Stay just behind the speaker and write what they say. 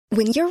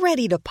When you're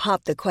ready to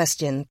pop the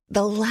question,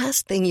 the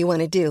last thing you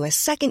want to do is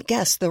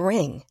second-guess the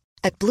ring.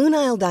 At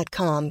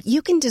BlueNile.com,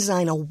 you can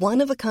design a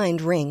one-of-a-kind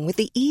ring with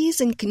the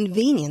ease and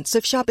convenience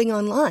of shopping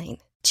online.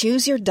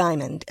 Choose your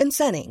diamond and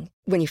setting.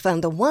 When you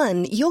find the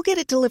one, you'll get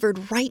it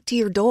delivered right to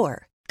your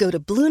door. Go to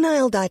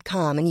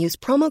BlueNile.com and use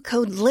promo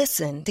code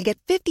LISTEN to get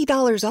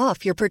 $50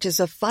 off your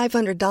purchase of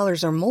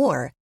 $500 or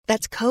more.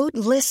 That's code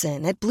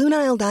LISTEN at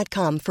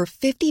BlueNile.com for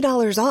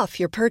 $50 off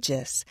your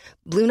purchase.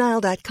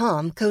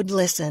 BlueNile.com, code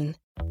LISTEN.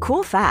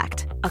 Cool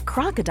fact, a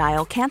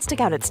crocodile can't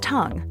stick out its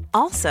tongue.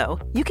 Also,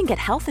 you can get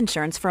health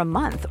insurance for a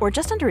month or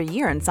just under a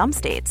year in some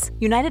states.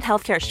 United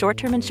Healthcare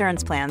short-term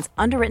insurance plans,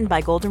 underwritten by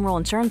Golden Rule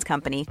Insurance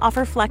Company,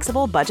 offer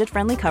flexible,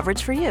 budget-friendly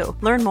coverage for you.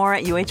 Learn more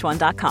at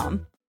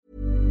UH1.com.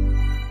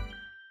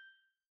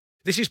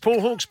 This is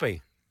Paul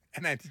Hawksby.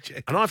 And Andy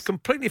Jacobs. And I've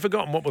completely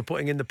forgotten what we're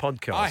putting in the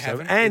podcast. I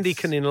haven't. So Andy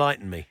can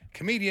enlighten me.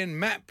 Comedian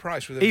Matt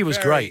Price with He was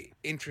great.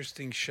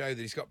 Interesting show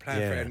that he's got planned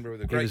for Edinburgh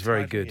with a great He was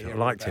very time. good. I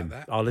liked him.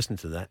 That. I'll listen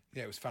to that.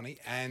 Yeah, it was funny.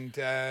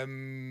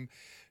 And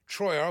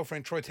Troy, our old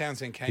friend Troy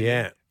Townsend came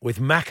Yeah, in. with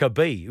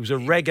Maccabee, who's a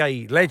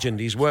reggae legend.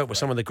 He's worked with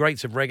some of the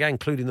greats of reggae,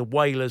 including the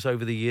Wailers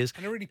over the years.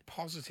 And a really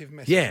positive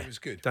message. Yeah, It was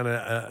good. done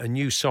a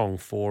new song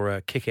for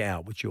Kick It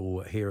Out, which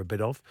you'll hear a bit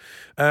of.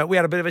 We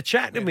had a bit of a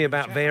chat, didn't we,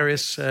 about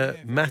various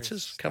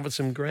matters, covered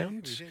some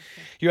ground.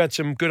 You had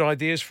some good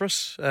ideas for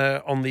us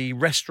on the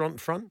restaurant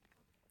front.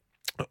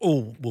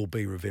 All will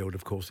be revealed,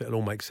 of course. It'll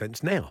all make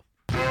sense now.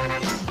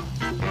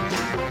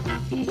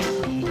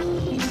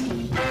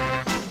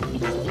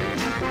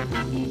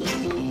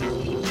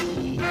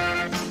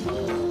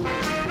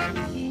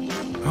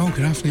 Oh,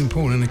 good afternoon,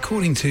 Paul. And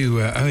according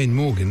to Owen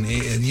Morgan,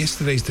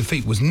 yesterday's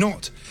defeat was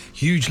not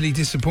hugely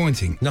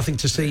disappointing. Nothing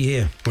to see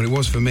here. Well, it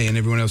was for me and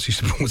everyone else who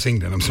supports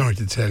England, I'm sorry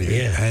to tell you.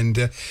 Yeah.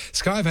 And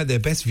Sky have had their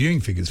best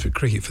viewing figures for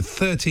cricket for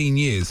 13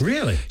 years.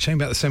 Really? Shame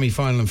about the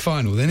semi-final and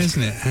final then,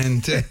 isn't it?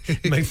 And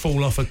may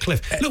fall off a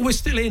cliff. Look, we're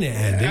still in it,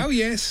 Andy. Oh,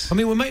 yes. I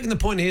mean, we're making the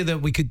point here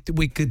that we could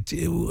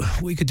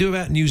do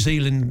about New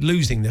Zealand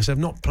losing this. They've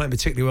not played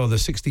particularly well. They're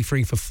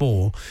 63 for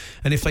 4.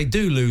 And if they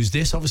do lose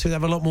this, obviously they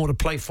have a lot more to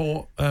play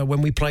for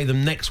when we play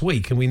them next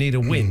week, and we need a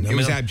win. It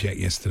was abject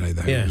yesterday,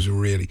 though. Yeah. It was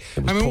really.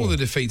 poor. All the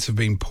defeats have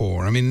been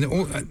poor. I mean,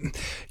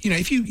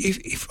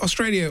 if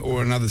Australia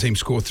or another team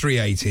score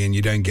 380 and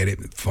you don't get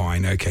it,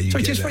 fine, okay, you so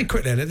get just that. very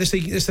quickly,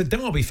 there's the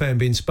Derby fan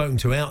being spoken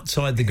to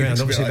outside the ground.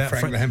 looks a bit Obviously like about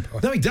Frank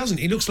Lampard. No, he doesn't.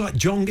 He looks like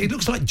John. He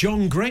looks like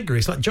John Gregory.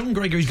 It's like John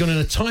Gregory's gone in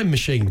a time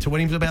machine to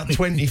when he was about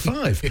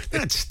 25.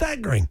 That's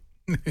staggering.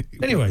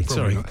 Anyway,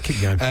 sorry,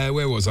 keep going.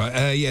 Where was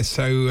I?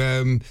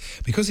 So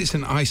because it's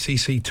an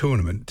ICC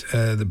tournament,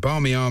 the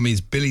Barmy Army's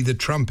Billy the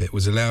Trumpet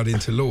was allowed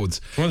into Lords.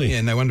 Was he?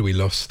 Yeah, no wonder we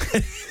lost.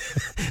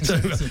 So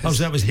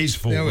that was his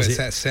fault. No, was it's it?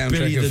 that soundtrack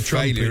Billy of the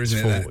failure, Trumpet's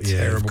isn't it? fault. That Yeah,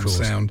 terrible of course.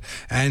 sound.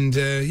 And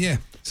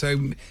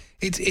so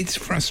it's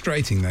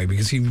frustrating though,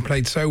 because he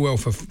played so well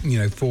for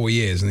 4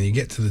 years, and then you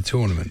get to the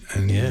tournament,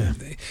 and I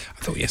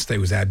thought yesterday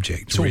was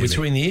abject. It's all really.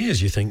 between the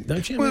ears, you think,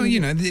 don't you? Well,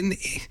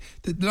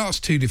 the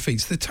last two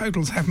defeats, the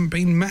totals haven't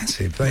been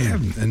massive. They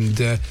haven't.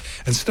 And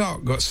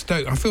Stark got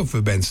Stokes. I feel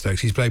for Ben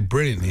Stokes. He's played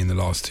brilliantly in the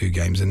last two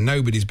games, and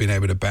nobody's been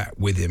able to bat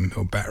with him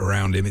or bat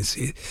around him.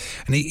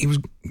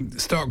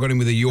 Stark got him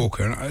with a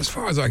Yorker, and as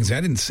far as I can see,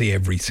 I didn't see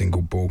every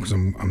single ball because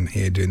I'm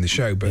here doing the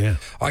show. But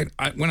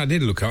when I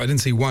did look up, I didn't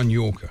see one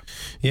Yorker.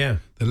 Yeah.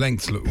 The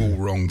lengths look all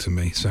wrong to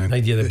me. So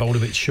they bowled a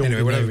bit short.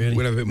 Anyway,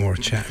 we'll have a bit more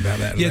chat about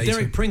that later.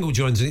 Derek Pringle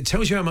joins, and it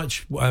tells you how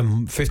much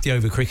 50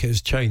 over cricket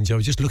has changed. I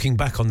was just looking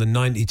back on the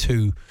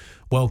 92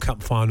 World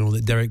Cup final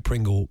that Derek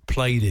Pringle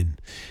played in,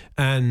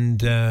 and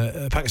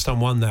Pakistan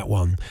won that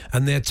one.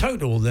 And their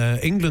total,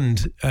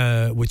 England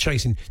were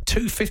chasing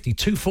 250,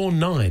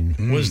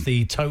 249 was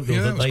the total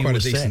that was they quite were a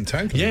decent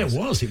set. total. Yeah, it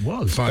was.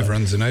 5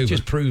 runs and over.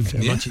 Just proved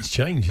how much it's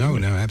changed. No,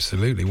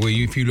 absolutely. Well,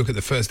 if you look at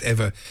the first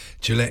ever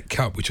Gillette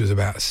Cup, which was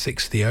about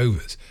 60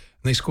 overs,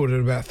 and they scored at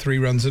about 3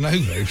 runs and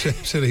over. It was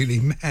absolutely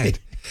mad.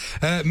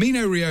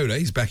 Mino Raiola,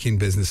 he's back in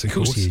business, of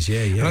course. He is,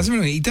 yeah. And I was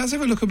wondering, he does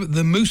have a look at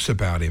the moose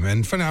about him.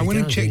 And funny, I went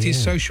and checked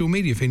his social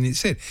media feed, and it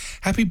said,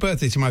 "Happy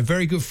birthday to my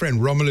very good friend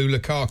Romelu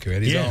Lukaku." He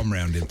had his arm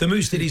round him. The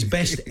moose did his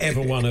best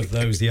ever one of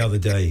those the other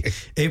day.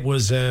 It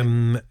was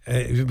today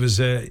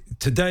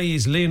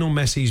is Lionel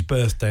Messi's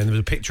birthday, and there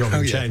was a picture of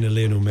him chatting to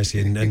Lionel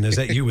Messi, and as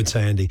that you would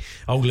say, Andy,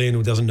 old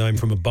Lionel doesn't know him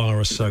from a bar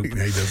of soap.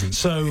 No, he doesn't.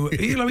 So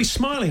he's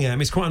smiling at him.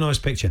 It's quite a nice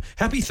picture.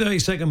 Happy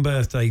 32nd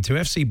birthday to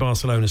FC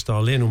Barcelona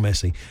star Lionel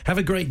Messi. Have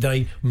a great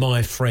day,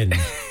 my friend.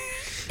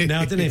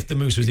 Now, I don't know if the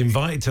Moose was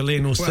invited to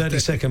Lionel's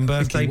 32nd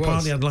birthday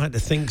party. I'd like to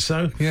think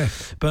so. Yeah.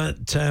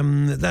 But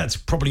that's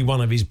probably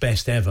one of his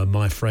best ever,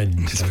 my friend.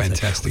 It's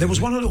fantastic. There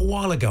was one a little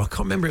while ago. I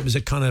can't remember. It was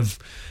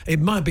it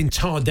might have been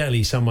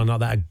Tardelli, someone like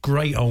that, a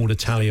great old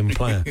Italian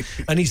player.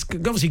 And he's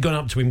obviously gone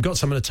up to him, got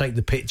someone to take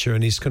the picture,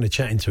 and he's kind of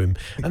chatting to him.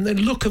 And the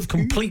look of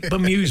complete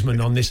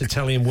bemusement on this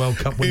Italian World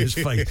Cup winner's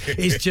face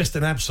is just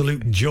an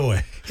absolute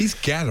joy. His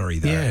gallery,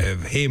 though,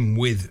 of him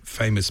with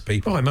famous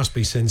people. Oh, it must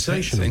be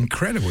sensational. It's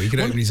incredible. He could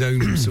open his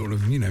own some sort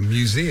of,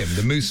 museum,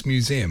 the Moose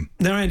Museum.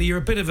 Now, Andy, you're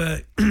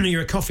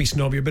a coffee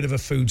snob, you're a bit of a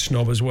food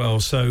snob as well,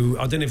 so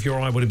I don't know if your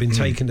eye would have been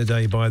taken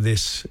today by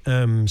this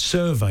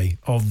survey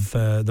of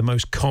the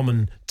most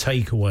common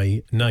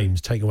takeaway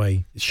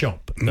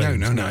shop names.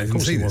 No, I didn't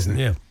see this.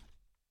 Yeah.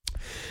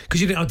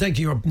 Because I think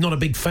you're not a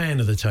big fan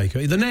of the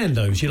takeaway. The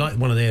Nando's, you like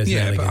one of theirs.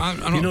 Yeah, but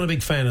you're not a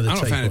big fan of the takeaway.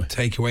 I'm not a fan of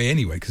takeaway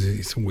anyway, because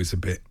it's always a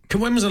bit...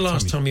 When was the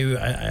last time you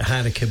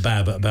had a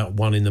kebab at about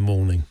 1 a.m?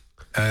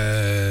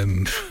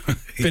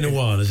 Been a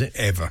while, has it?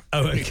 Ever.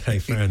 Oh, okay,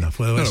 fair enough.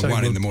 Well, not at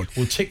 1 in the morning.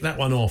 We'll tick that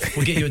one off.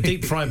 We'll get you a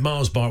deep fried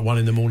Mars bar at 1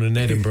 a.m. in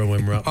Edinburgh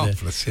when we're up there.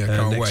 Yeah,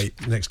 can't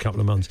wait. Next couple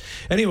of months.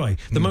 Anyway,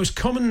 the most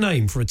common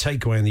name for a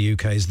takeaway in the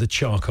UK is the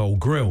charcoal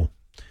grill.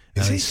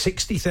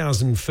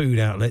 60,000 food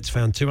outlets,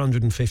 found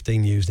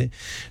 215 used it.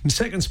 In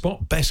second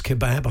spot, Best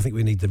Kebab. I think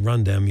we need the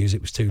rundown music,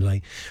 it was too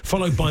late.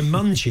 Followed by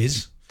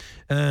Munchies.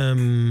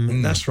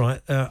 That's right.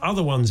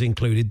 Other ones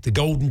included the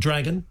Golden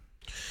Dragon,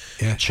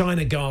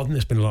 China Garden.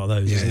 There's been a lot of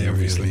those. Yeah,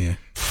 obviously. Yeah.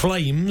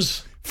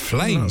 Flames.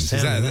 That sounds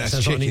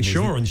chicken, like an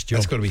insurance job.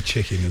 That's got to be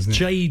chicken, isn't it?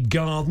 Jade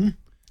Garden.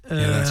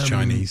 That's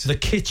Chinese. The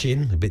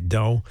Kitchen, a bit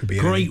dull.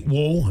 Great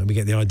Wall, and we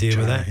get the idea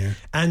with that. Yeah.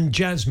 And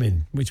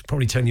Jasmine, which will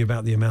probably tell you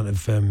about the amount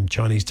of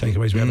Chinese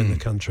takeaways we have in the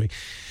country.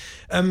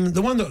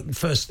 The one that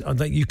first,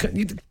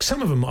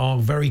 some of them are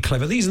very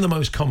clever. These are the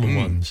most common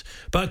ones.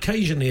 But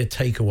occasionally a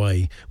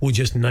takeaway will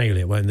just nail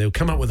it, won't they? They'll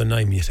come up with a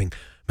name and you think,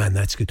 man,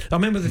 that's good. I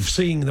remember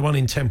seeing the one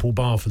in Temple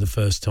Bar for the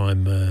first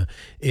time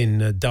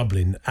in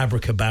Dublin,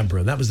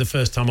 Abracababra. That was the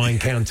first time I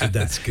encountered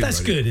that. That's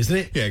good, isn't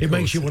it? Yeah, it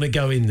makes you want to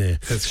go in there.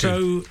 That's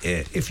good.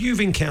 If you've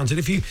encountered,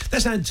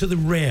 let's add to the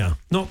rare,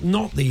 not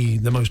the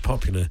most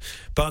popular,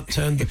 but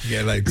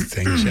like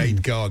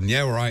Jade Garden.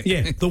 Yeah, all right.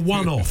 Yeah, the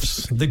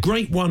one-offs, the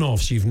great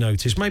one-offs you've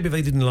noticed. Maybe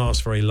they didn't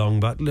last very long,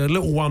 but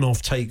little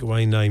one-off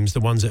takeaway names, the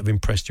ones that have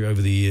impressed you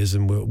over the years,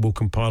 and we'll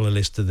compile a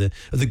list of the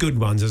good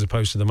ones as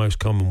opposed to the most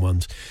common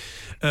ones.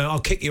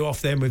 I'll kick you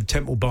off then with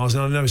Temple Bars,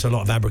 and I know it's a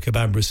lot of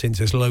Abracababras since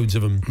there's loads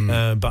of them,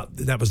 but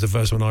that was the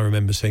first one I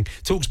remember seeing.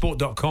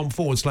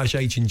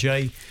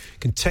 Talksport.com/H&J. You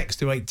can text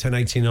to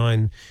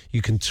 81089.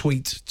 You can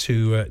tweet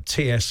to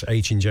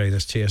TSH&J,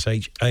 that's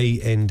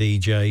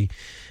TSHANDJ.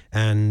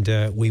 And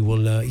we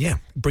will,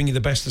 bring you the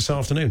best this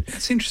afternoon.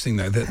 It's interesting,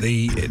 though, that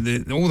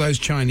the all those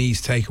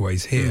Chinese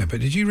takeaways here, but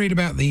did you read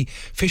about the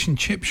fish and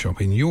chip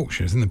shop in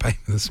Yorkshire? It's in the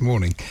paper this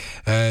morning,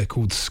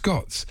 called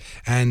Scott's.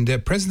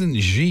 And President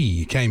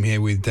Xi came here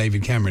with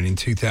David Cameron in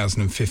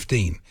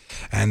 2015,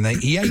 and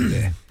he ate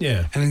there.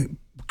 Yeah. And,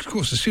 of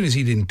course, as soon as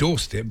he'd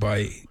endorsed it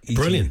by eating...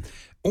 Brilliant.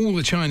 All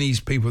the Chinese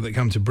people that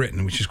come to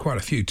Britain, which is quite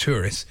a few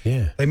tourists,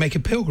 they make a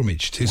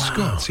pilgrimage to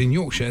Scott's in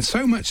Yorkshire.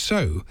 So much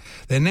so,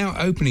 they're now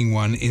opening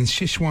one in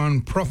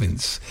Sichuan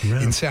province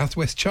in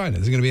southwest China.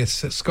 There's going to be a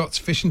Scott's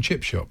fish and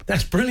chip shop.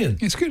 That's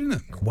brilliant. It's good, isn't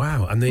it?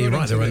 Wow. And you're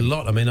right, there are a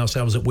lot. I mean, I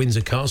was at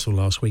Windsor Castle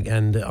last week,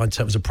 and I'd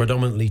say it was a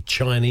predominantly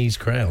Chinese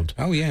crowd.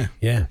 Oh, yeah.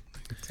 Yeah.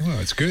 Well,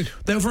 it's good.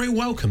 They're very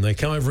welcome. They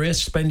come over here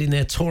spending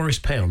their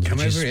tourist pounds.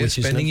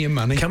 Spending your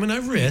money. Coming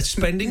over here,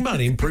 spending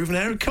money, improving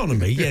our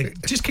economy. Yeah,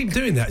 just keep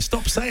doing that.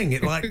 Stop saying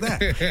it like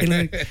that in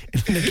an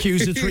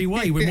accusatory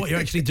way when what you're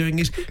actually doing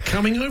is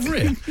coming over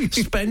here,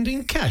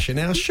 spending cash in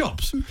our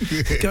shops.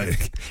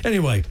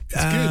 Anyway,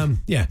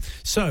 yeah.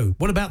 So,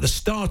 what about the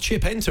Star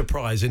Chip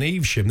Enterprise in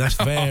Evesham? That's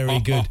very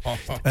good.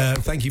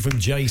 Thank you from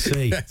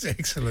JC. That's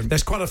excellent.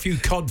 There's quite a few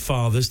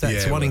codfathers.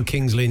 That's one in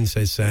King's Lynn,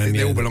 says Sam.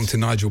 They all belong to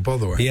Nigel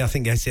Botherway. Yeah, I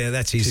think that's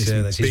his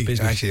business.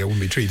 Actually, that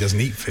wouldn't be true. He doesn't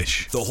eat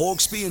fish. The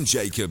Hawksbee and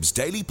Jacobs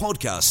Daily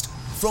Podcast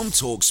from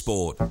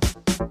TalkSport.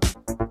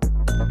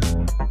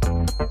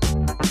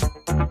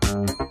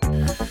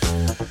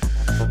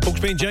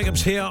 Hawksbee and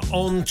Jacobs here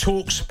on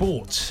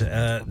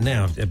TalkSport.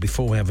 Now,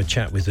 before we have a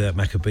chat with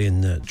Maccabee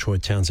and Troy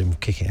Townsend,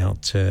 kick it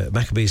out.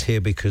 Maccabee is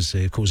here because,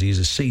 of course, he is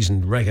a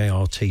seasoned reggae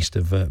artiste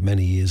of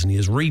many years, and he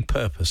has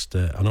repurposed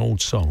an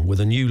old song with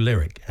a new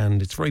lyric,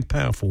 and it's a very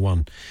powerful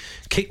one.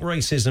 Kick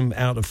racism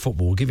out of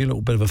football. We'll give you a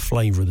little bit of a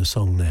flavour of the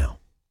song now.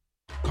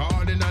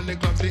 Calling on the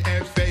clubs, the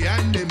FA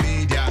and the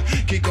media.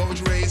 Kick out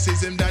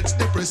racism, that's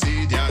the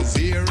procedure.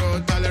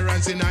 Zero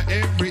tolerance in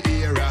every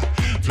era.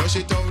 Flush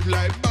it out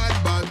like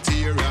bad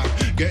bacteria.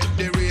 Get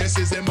the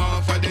racism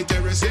off of the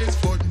terraces.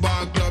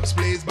 Football clubs,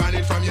 please ban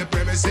it from your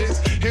premises.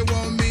 It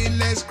won't mean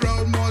less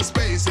crowd, more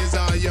spaces.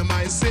 Or you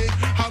might say,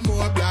 have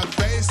more black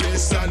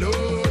faces.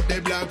 Salute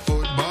the black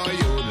football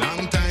youth.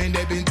 Long time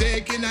they've been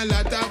taking a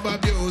lot of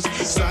abuse.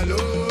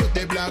 Salute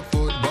the black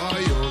football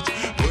youth.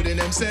 Putting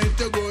themselves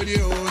to good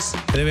use.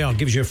 There we are,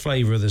 gives you a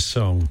flavour of the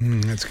song.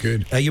 That's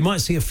good. You might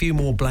see a few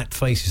more black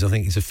faces. I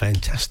think it's a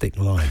fantastic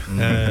line.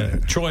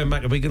 Troy and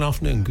Maccabee, good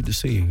afternoon. Good to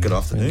see you. Good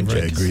afternoon,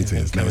 Jay.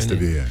 Greetings. Nice to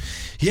be here.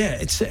 Yeah,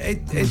 it's.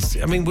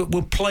 I mean,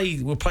 we'll play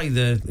try and play a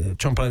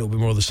little bit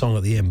more of the song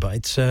at the end, but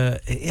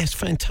it's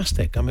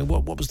fantastic. I mean,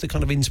 what was the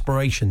kind of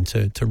inspiration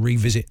to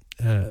revisit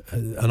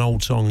an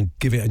old song and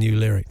give it a new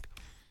lyric?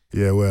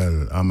 Yeah,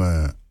 well, I'm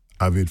a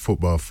avid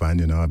football fan.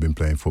 You know, I've been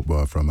playing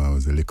football from I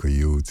was a little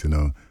youth. You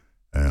know.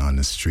 On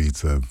the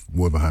streets of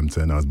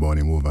Wolverhampton. I was born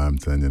in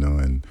Wolverhampton, you know,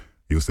 and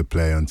used to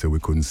play until we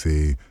couldn't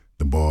see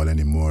the ball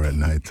anymore at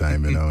night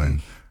time, you know,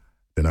 and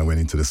then I went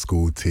into the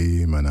school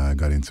team and I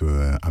got into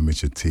an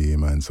amateur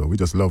team, and so we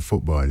just love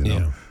football, you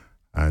know.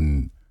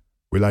 And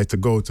we like to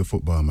go to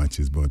football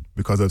matches, but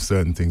because of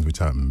certain things which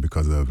happen,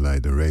 because of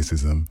like the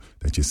racism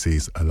that you see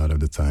a lot of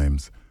the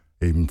times,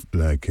 even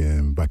like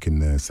back in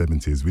the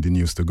 70s, we didn't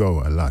used to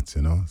go a lot,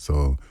 you know.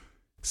 So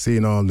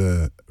seeing all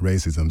the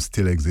racism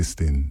still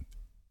existing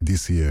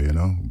this year, you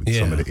know, with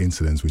some of the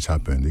incidents which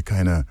happened, it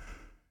kind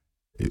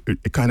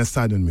of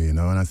saddened me, you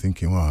know. And I'm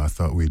thinking, wow, I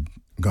thought we'd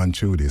gone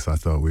through this. I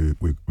thought we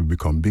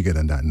become bigger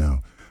than that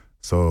now.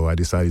 So I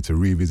decided to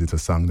revisit a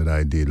song that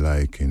I did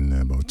like in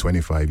about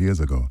 25 years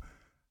ago.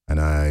 And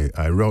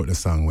I wrote the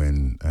song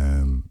when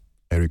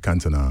Eric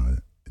Cantona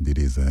did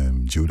his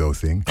judo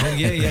thing. Oh,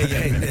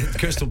 yeah.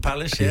 Crystal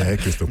Palace, Yeah,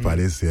 Crystal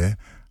Palace, yeah.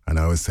 And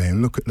I was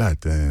saying, look at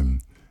that.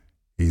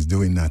 He's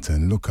doing that,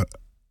 and look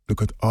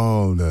at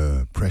all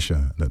the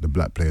pressure that the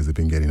black players have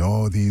been getting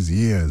all these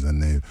years,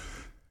 and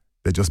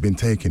they've just been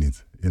taking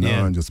it, you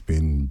know, and just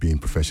been being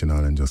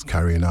professional and just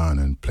carrying on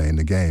and playing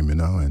the game, you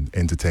know, and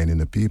entertaining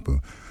the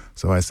people.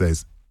 So I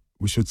says,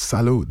 we should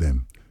salute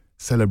them.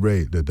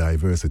 Celebrate the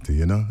diversity,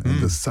 you know, and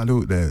just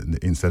salute them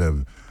instead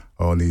of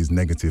all these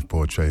negative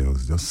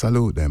portrayals. Just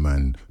salute them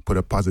and put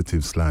a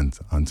positive slant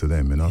onto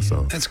them, you know.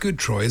 So that's good,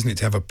 Troy, isn't it,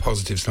 to have a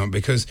positive slant?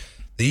 Because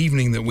the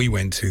evening that we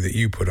went to, that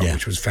you put on,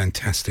 which was a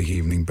fantastic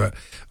evening, but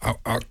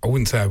I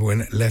wouldn't say I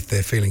left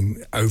there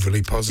feeling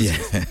overly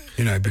positive,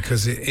 you know,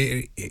 because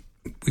we've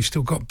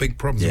still got big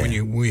problems.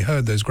 When we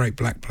heard those great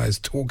black players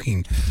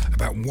talking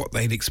about what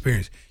they'd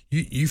experienced,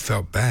 you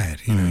felt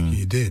bad, you know,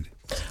 you did.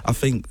 I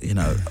think, you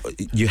know,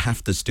 you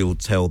have to still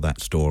tell that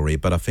story,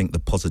 but I think the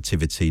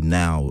positivity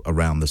now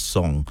around the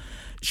song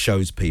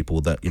shows people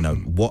that, you know,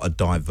 what a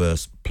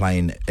diverse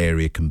playing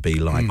area can be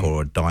like,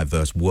 or a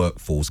diverse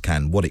workforce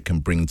what it can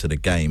bring to the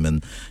game.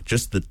 And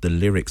just the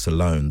lyrics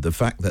alone, the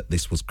fact that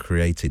this was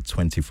created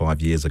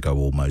 25 years ago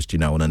almost, you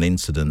know, on an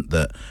incident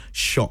that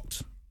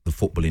shocked the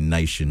footballing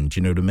nation, do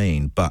you know what I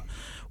mean? But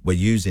we're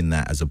using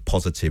that as a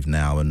positive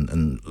now,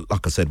 and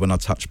like I said, when I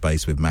touched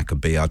base with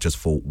Maccabee, I just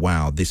thought,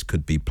 wow, this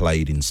could be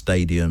played in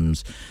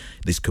stadiums,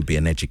 this could be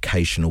an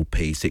educational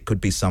piece, it could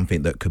be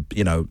something that could,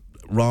 you know,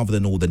 rather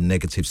than all the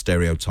negative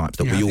stereotypes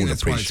that we all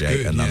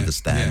appreciate and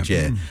understand,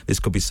 this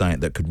could be something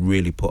that could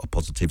really put a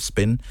positive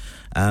spin.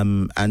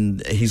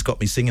 And he's got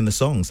me singing the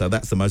song, so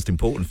that's the most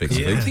important thing.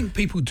 I think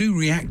people do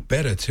react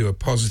better to a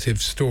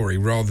positive story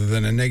rather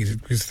than a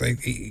negative, because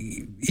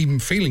even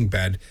feeling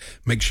bad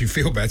makes you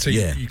feel bad, so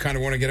you kind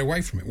of want to get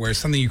away from it, whereas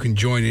something you can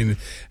join in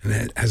and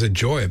it has a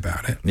joy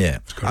about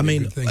it. I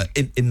mean,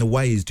 in the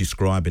way he's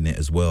describing it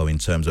as well, in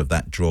terms of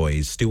that joy,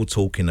 he's still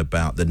talking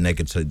about the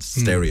negative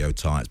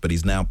stereotypes, but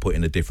he's now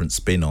putting a different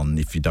spin on,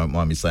 if you don't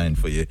mind me saying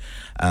for you.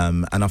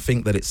 And I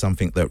think that it's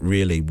something that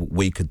really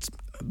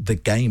the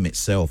game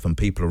itself and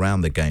people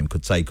around the game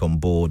could take on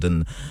board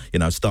and, you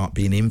know, start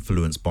being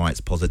influenced by its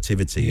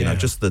positivity. You know,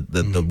 just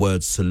the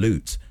word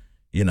salute,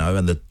 you know,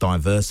 and the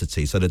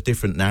diversity. So the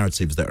different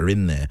narratives that are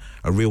in there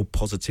are real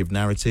positive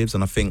narratives.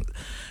 And I think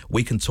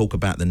we can talk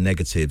about the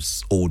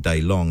negatives all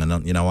day long.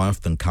 And, you know, I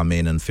often come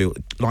in and feel,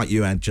 like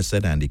you had just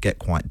said, Andy, get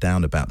quite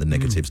down about the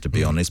negatives, to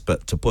be honest.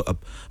 But to put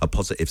a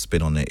positive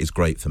spin on it is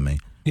great for me.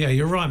 Yeah,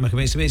 you're right,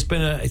 Maccabee. It's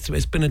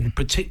been a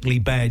particularly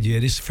bad year.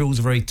 This feels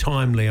very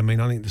timely. I mean,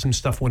 I think some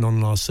stuff went on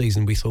last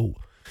season. We thought,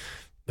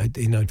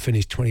 you know, it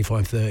finished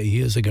 25, 30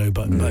 years ago.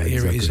 But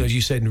here it is, as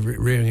you said,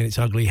 rearing its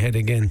ugly head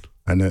again.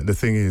 And the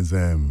thing is,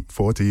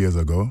 40 years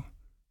ago,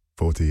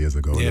 a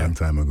long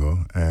time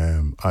ago,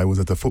 I was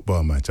at a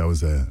football match. I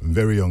was a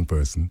very young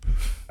person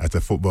at a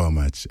football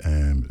match,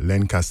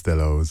 Len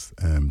Costello's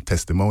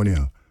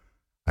testimonial.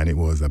 And it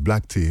was a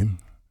black team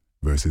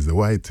versus the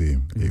white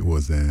team. It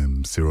was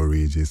Cyril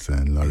Regis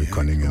and Laurie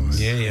Cunningham,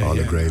 all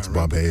the greats,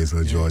 Bob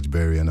Hazel, George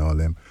Berry and all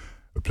them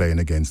were playing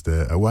against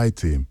a white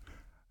team.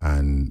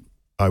 And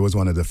I was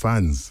one of the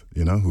fans,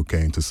 you know, who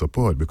came to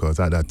support, because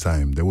at that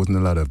time there wasn't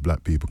a lot of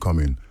black people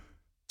coming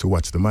to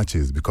watch the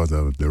matches because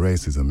of the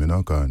racism, you know,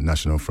 because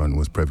National Front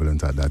was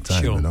prevalent at that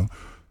time, you know.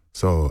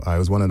 So I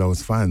was one of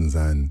those fans,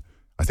 and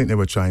I think they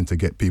were trying to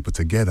get people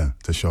together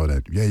to show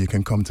that, you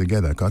can come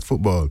together. Because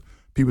football,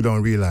 people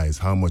don't realize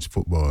how much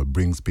football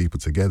brings people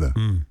together,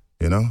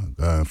 you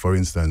know. For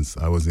instance,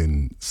 I was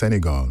in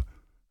Senegal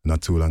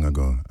not too long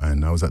ago,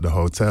 and I was at the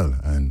hotel,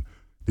 and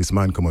this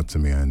man come up to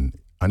me, and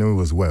I knew he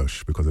was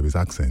Welsh because of his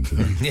accent. You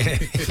know?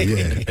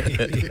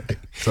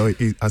 So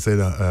I said,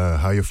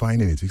 how are you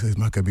finding it? He says,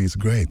 Maccabee, it's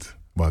great.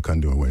 But I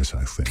can't do a Welsh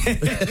accent. I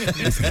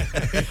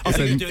thought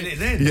you were doing it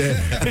then.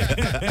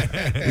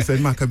 Yeah. He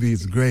said, Maccabee,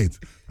 it's great.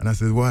 And I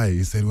said, why?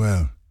 He said,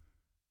 well,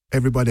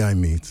 everybody I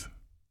meet,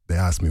 they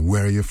ask me,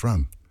 where are you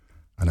from?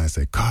 And I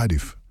say,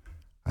 Cardiff.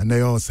 And they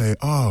all say,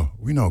 oh,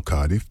 we know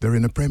Cardiff. They're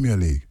in the Premier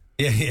League.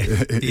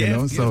 You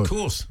know, so of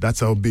course. That's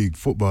how big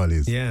football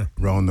is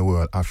around the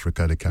world,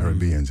 Africa, the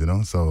Caribbean, you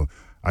know. So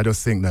I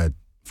just think that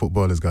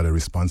football has got a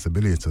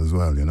responsibility as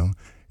well, you know.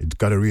 It's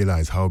got to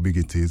realize how big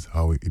it is,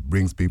 how it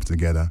brings people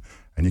together,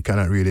 and you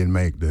cannot really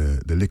make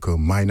the little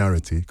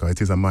minority, because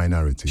it is a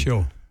minority,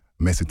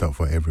 mess it up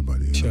for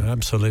everybody. You Sure, know?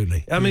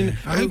 absolutely. I mean,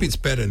 I hope it's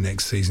better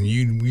next season.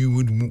 You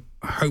would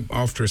hope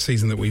after a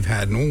season that we've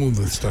had and all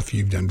the stuff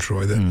you've done,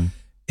 Troy, that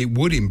it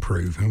would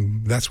improve,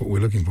 and that's what we're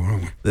looking for,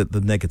 aren't we?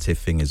 The negative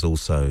thing is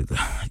also,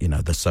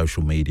 the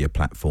social media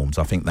platforms.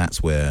 I think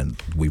that's where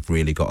we've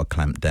really got to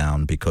clamp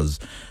down, because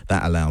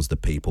that allows the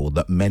people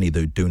that many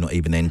that do not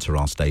even enter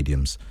our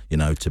stadiums,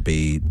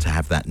 to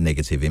have that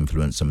negative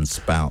influence and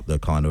spout the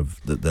kind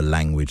of the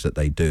language that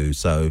they do.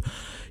 So,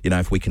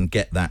 if we can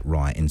get that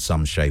right in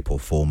some shape or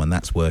form, and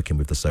that's working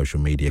with the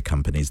social media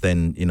companies,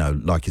 then,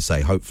 like you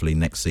say, hopefully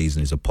next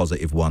season is a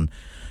positive one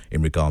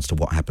in regards to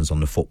what happens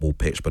on the football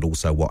pitch, but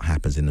also what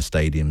happens in the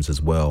stadiums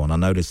as well. And I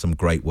know there's some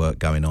great work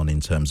going on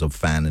in terms of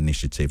fan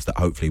initiatives that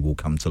hopefully will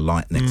come to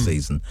light next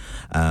season.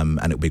 And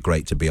it'll be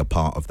great to be a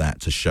part of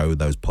that, to show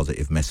those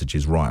positive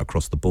messages right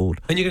across the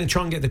board. And you're going to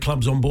try and get the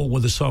clubs on board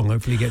with the song.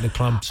 Hopefully get the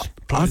clubs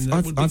playing.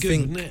 That would be good,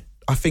 wouldn't it?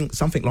 I think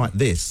something like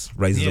this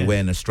raises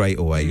awareness straight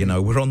away.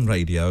 We're on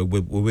radio,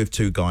 we're with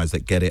two guys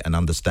that get it and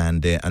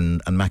understand it,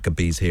 and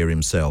Maccabee's here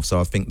himself.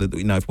 So I think that,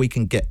 if we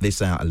can get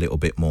this out a little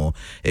bit more,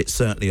 it's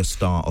certainly a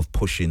start of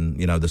pushing,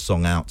 the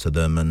song out to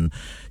them, and,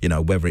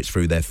 whether it's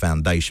through their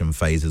foundation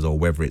phases or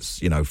whether it's,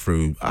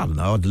 through, I don't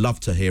know, I'd love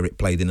to hear it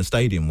played in a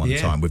stadium one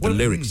time with the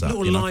lyrics up. A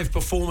little live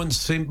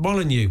performance in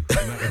Molyneux.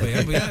 That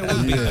wouldn't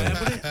be bad,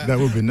 would it? That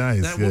would be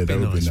nice. That would be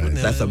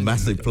nice. That's a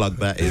massive plug,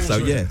 that is. So,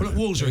 yeah. Well,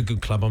 Wolves are a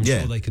good club. I'm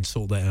sure they could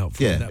sort that out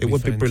for you. It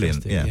would be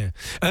brilliant. You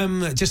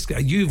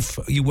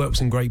worked with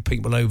some great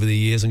people over the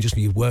years, and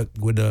you've worked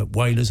with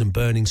Wailers and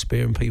Burning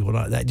Spear and people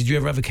like that. Did you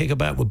ever have a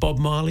kickabout with Bob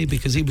Marley,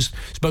 because he was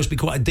supposed to be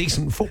quite a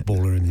decent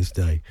footballer in his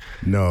day?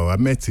 No, I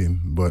met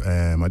him, but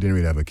I didn't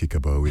really have a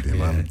kickabout with him.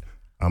 Yeah.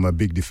 I'm a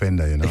big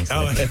defender, So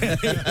I'm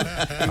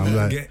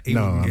like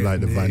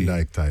the Van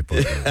Dijk type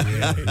of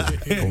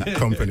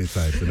company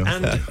type,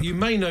 And you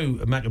may know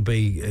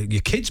Maccabee, your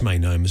kids may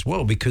know him as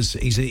well, because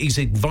he's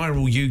a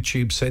viral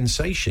YouTube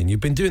sensation. You've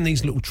been doing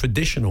these little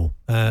nutritional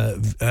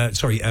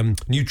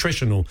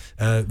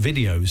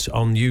videos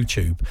on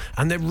YouTube,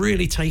 and they're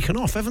really taken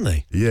off, haven't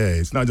they? Yeah,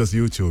 it's not just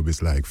YouTube,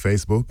 it's like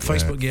Facebook.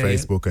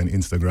 Facebook and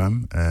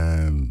Instagram.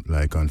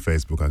 Like on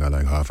Facebook, I got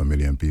like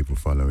 500,000 people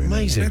following.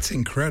 Amazing. That's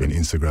incredible.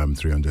 In Instagram,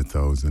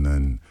 300,000,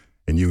 and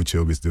in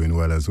YouTube it's doing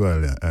well as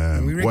well.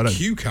 We read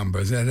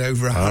Cucumbers at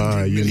over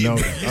 100 million.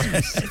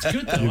 It's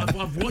good though.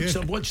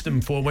 I've watched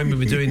them for when we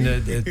were doing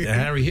the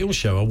Harry Hill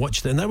show. I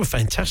watched them, and they were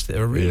fantastic.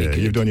 They were really good.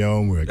 You've done your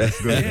homework.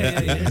 That's good.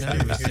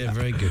 Yeah,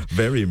 very good.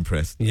 Very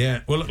impressed.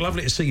 Yeah, well, look,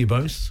 lovely to see you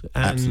both.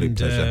 And, absolute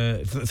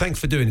pleasure. Thanks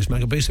for doing this,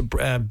 Maccabee. It's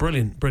a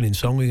brilliant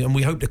song, and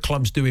we hope the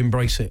clubs do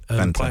embrace it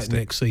and play it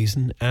next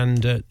season.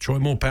 And Troy,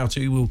 more power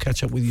to you. We'll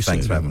catch up with you soon.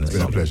 Thanks for having us. It's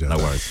been a pleasure. No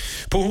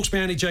worries. Paul Hawksbee,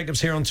 Andy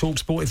Jacobs here on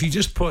TalkSport. If you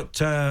just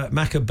put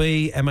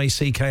Maccabee,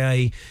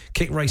 Macka,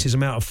 kick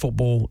racism out of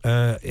football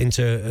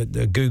into a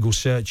Google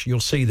search, you'll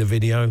see the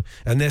video.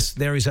 And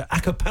there is an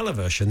a cappella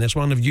version. There's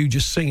one of you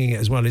just singing it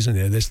as well, isn't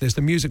there? There's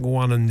the musical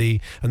one and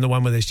the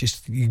one where there's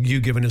just you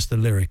giving us the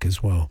lyric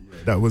as well.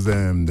 That was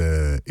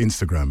the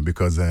Instagram,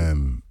 because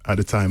at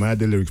the time I had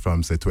the lyric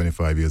from, say,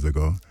 25 years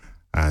ago,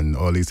 and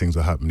all these things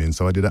were happening.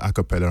 So I did an a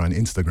cappella on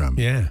Instagram.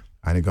 Yeah.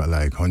 And it got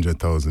like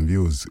 100,000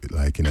 views,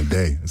 like in a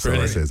day. So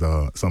I says,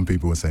 some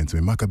people were saying to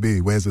me, Maccabee,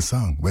 where's the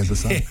song?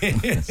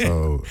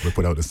 So we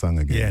put out the song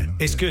again. Yeah,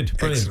 it's good.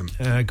 Brilliant.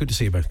 Good to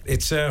see you both.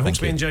 It's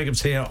Hawksbee and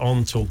Jacobs here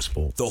on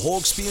TalkSport. The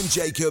Hawksbee and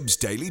Jacobs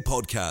Daily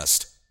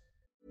Podcast.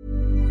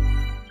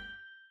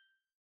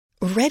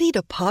 Ready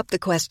to pop the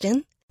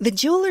question? The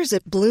jewelers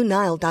at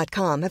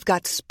BlueNile.com have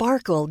got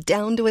sparkle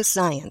down to a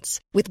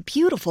science with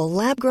beautiful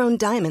lab-grown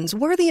diamonds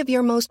worthy of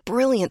your most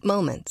brilliant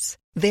moments.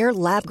 Their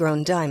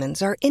lab-grown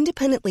diamonds are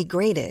independently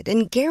graded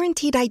and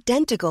guaranteed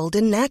identical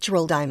to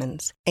natural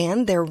diamonds,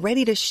 and they're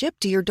ready to ship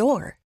to your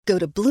door. Go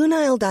to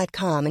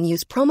BlueNile.com and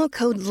use promo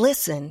code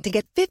LISTEN to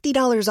get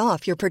 $50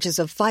 off your purchase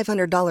of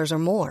 $500 or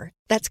more.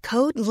 That's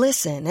code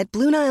LISTEN at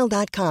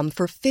BlueNile.com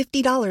for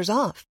 $50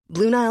 off.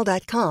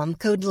 BlueNile.com,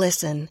 code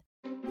LISTEN.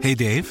 Hey,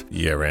 Dave.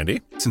 Yeah,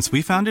 Randy? Since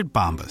we founded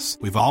Bombas,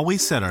 we've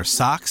always said our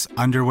socks,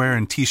 underwear,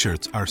 and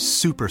T-shirts are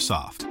super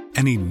soft.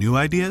 Any new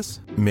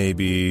ideas?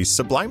 Maybe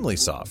sublimely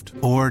soft.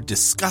 Or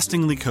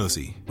disgustingly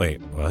cozy.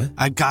 Wait, what?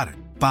 I got it.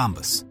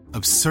 Bombas.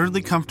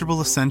 Absurdly comfortable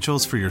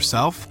essentials for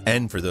yourself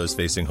and for those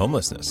facing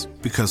homelessness.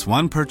 Because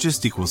one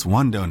purchased equals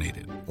one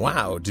donated.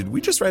 Wow, did we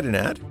just write an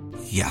ad?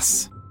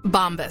 Yes.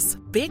 Bombas.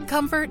 Big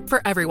comfort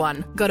for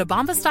everyone. Go to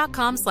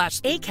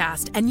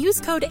bombas.com/ACAST and use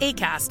code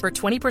ACAST for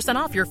 20%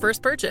 off your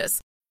first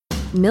purchase.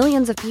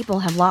 Millions of people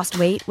have lost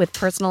weight with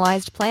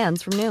personalized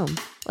plans from Noom.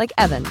 Like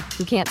Evan,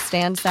 who can't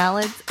stand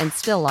salads and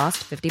still lost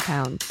 50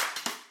 pounds.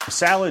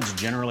 Salads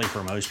generally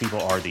for most people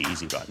are the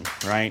easy button,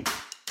 right?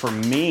 For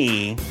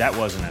me, that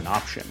wasn't an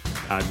option.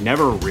 I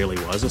never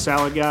really was a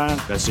salad guy.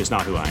 That's just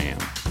not who I am.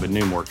 But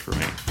Noom worked for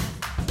me.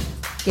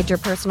 Get your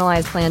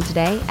personalized plan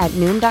today at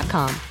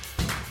Noom.com.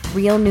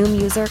 Real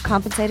Noom user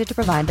compensated to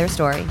provide their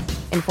story.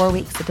 In 4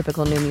 weeks, the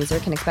typical Noom user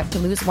can expect to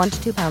lose 1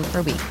 to 2 pounds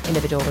per week.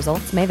 Individual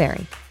results may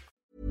vary.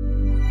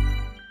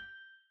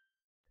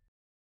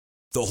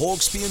 The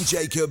Hawksbee and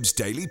Jacobs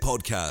Daily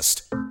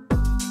Podcast.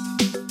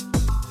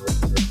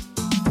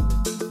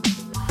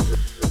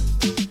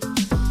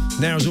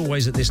 Now, as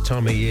always, at this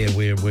time of year,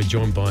 we're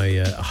joined by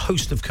a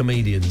host of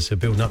comedians who are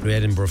building up to the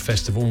Edinburgh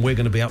Festival, and we're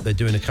going to be up there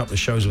doing a couple of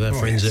shows with our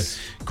friends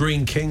at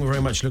Green King. We're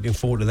very much looking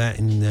forward to that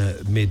in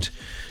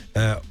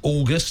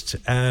mid-August.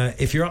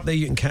 If you're up there,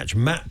 you can catch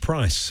Matt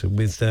Price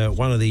with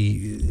one of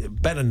the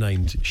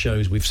better-named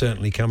shows we've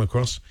certainly come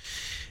across.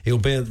 He'll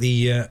be at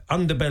the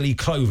Underbelly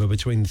Clover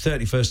between the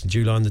 31st of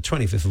July and the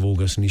 25th of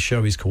August, and his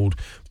show is called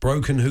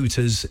Broken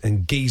Hooters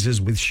and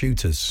Geezers with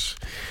Shooters.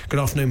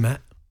 Good afternoon,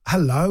 Matt.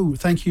 Hello,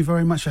 thank you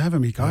very much for having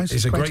me, guys.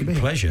 It's a great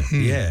pleasure.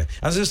 Yeah,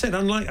 as I said,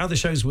 unlike other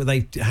shows where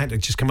they had to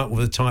just come up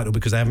with a title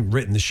because they haven't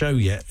written the show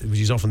yet, which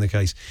is often the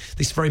case,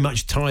 this very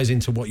much ties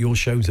into what your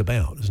show's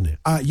about, doesn't it?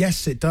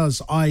 Yes, it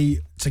does.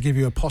 To give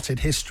you a potted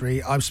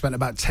history, I've spent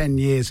about 10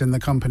 years in the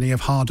company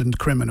of hardened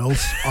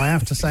criminals. I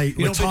have to say,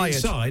 You've retired. Not been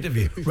inside, have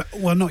you?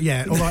 Well, not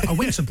yet. Although I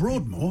went to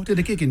Broadmoor, did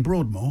a gig in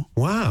Broadmoor.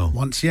 Wow.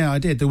 Once, yeah, I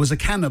did. There was a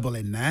cannibal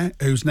in there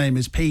whose name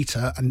is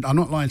Peter, and I'm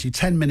not lying to you,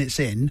 10 minutes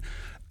in,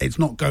 it's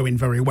not going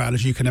very well,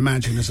 as you can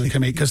imagine, as a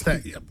comedian, because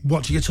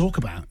what do you talk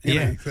about? You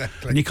know?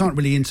 Exactly. And you can't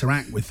really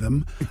interact with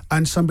them.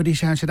 And somebody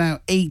shouted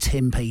out, "Eat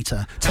him,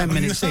 Peter," 10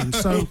 minutes in.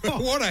 So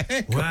what a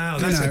heckle. Wow,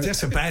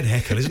 that's a bad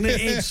heckle, isn't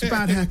it? It's a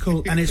bad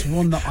heckle, and it's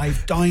one that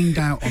I've dined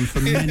out on for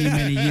many,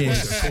 many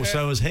years. Of course,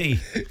 so has he.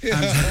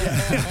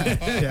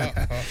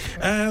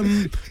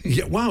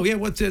 Wow, yeah,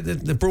 what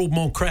the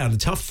Broadmoor crowd, a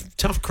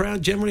tough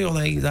crowd generally, or are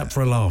they up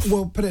for a laugh?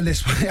 Well, put it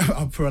this way,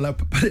 up for a laugh,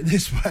 put it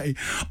this way,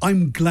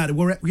 I'm glad,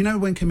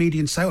 when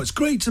comedians say, "Oh, it's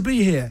great to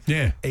be here."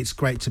 Yeah. It's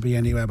great to be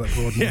anywhere but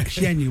Broadmoor,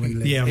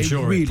 genuinely. Yeah, I'm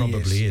sure really it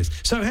probably is.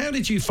 So how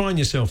did you find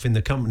yourself in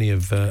the company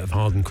of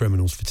hardened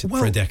criminals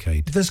for a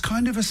decade? There's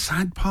kind of a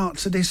sad part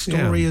to this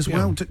story as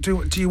well.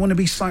 Do you want to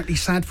be slightly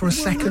sad for a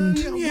second?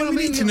 We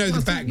need to know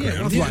the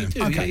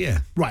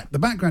background. Right, the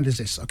background is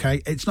this,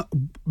 okay? It's not...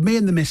 Me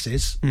and the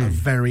missus are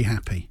very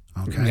happy.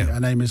 Okay, her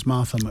name is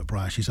Martha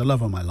McBride. She's a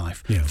love of my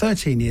life.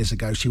 13 years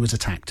ago, she was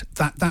attacked.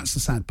 That's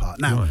the sad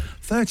part. Now,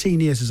 13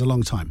 years is a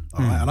long time,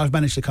 all right, and I've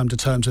managed to come to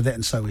terms with it,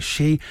 and so has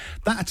she.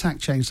 That attack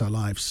changed our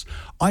lives.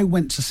 I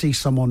went to see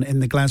someone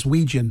in the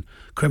Glaswegian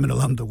criminal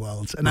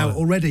underworld, and now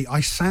already I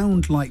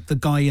sound like the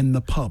guy in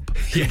the pub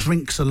who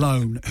drinks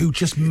alone, who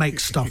just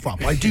makes stuff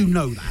up. I do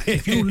know that.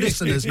 If you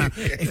listeners now,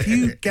 if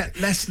you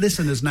get less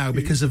listeners now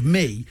because of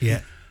me,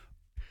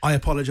 I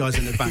apologise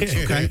in advance,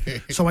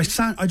 okay? So I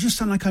just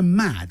sound like I'm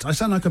mad. I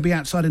sound like I'd be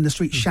outside in the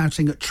street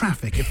shouting at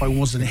traffic if I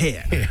wasn't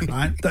here,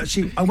 right?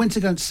 I went to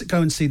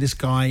go and see this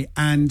guy,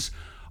 and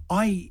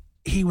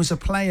he was a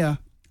player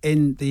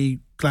in the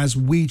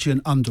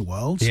Glaswegian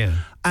underworld,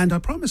 and I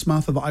promised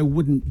Martha that I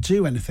wouldn't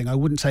do anything, I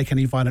wouldn't take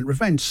any violent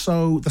revenge.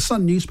 So the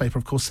Sun newspaper,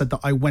 of course, said that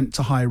I went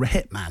to hire a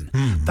hitman.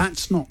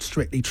 That's not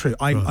strictly true.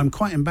 I'm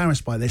quite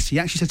embarrassed by this. He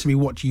actually said to me,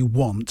 "What do you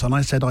want?" And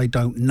I said, "I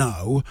don't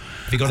know."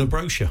 Have you got a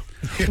brochure?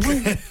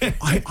 Well,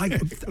 I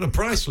got a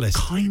price list.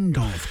 Kind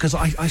of, because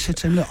I said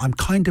to him, "Look, I'm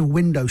kind of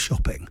window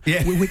shopping,"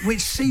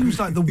 which seems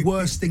like the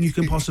worst thing you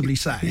can possibly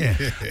say.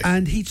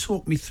 And he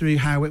talked me through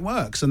how it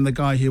works. And the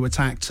guy who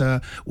attacked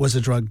her was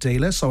a drug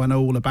dealer, so I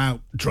know all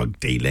about drug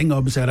dealing.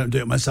 Obviously, I don't do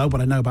it myself,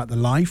 but I know about the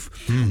life.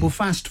 Well,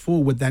 fast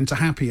forward then to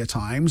happier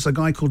times. A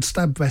guy called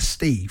Stabvest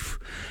Steve.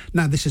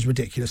 Now, this is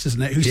ridiculous,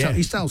 isn't it?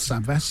 He sells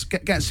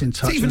Stabvest, gets in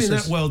touch. Even in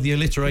that world, the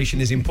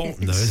alliteration is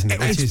important, though, isn't it?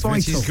 It's vital.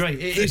 Which is great.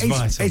 It's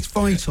vital. It's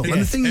vital.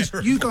 And the thing is,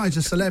 you guys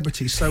are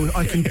celebrities, so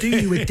I can do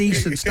you a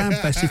decent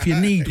Stabvest if you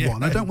need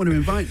one. I don't want to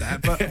invite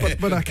that,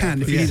 but I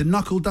can. If you need a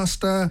knuckle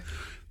duster...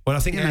 Well, I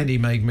think Andy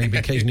made maybe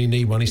occasionally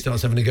need one. He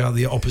starts having to go at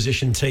the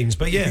opposition teams.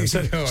 But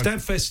so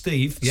Stabvest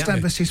Steve.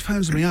 Stabvest Steve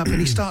phones me up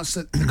and he starts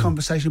the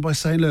conversation by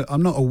saying, "Look,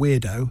 I'm not a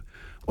weirdo."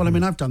 Well, I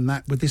mean, I've done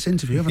that with this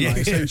interview, haven't I,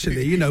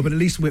 essentially, but at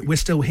least we're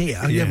still here.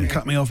 You haven't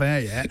cut me off air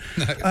yet.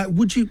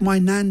 No. My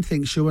nan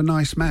thinks you're a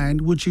nice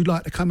man. Would you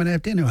like to come and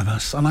have dinner with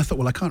us? And I thought,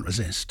 well, I can't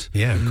resist.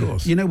 Yeah, of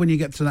course. When you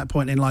get to that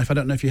point in life, I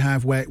don't know if you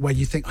have, where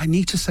you think, I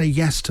need to say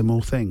yes to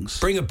more things.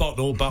 Bring a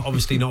bottle, but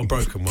obviously not a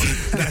broken one.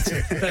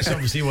 That's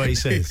obviously what he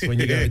says when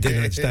you go to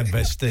dinner at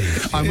Stabvest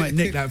Steve. I might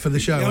nick that for the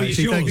show,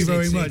 actually. Thank you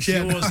very much.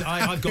 Yours.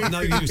 I've got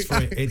no use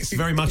for it. It's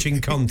very much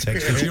in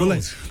context. It's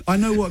yours. I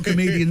know what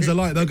comedians are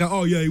like. They'll go,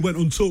 "Oh, yeah, he went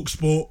on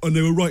TalkSport and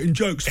they were writing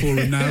jokes for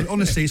him now."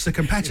 Honestly, it's a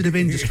competitive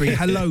industry.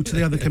 Hello to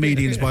the other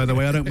comedians, by the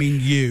way. I don't mean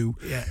you.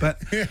 But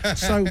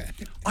so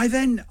I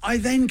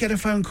then get a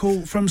phone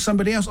call from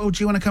somebody else. "Oh,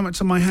 do you want to come up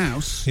to my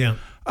house?"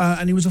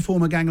 And he was a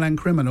former gangland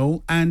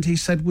criminal, and he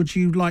said, "Would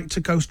you like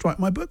to ghostwrite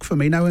my book for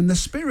me?" Now, in the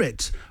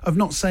spirit of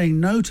not saying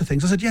no to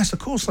things, I said, "Yes, of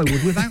course I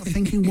would," without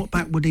thinking what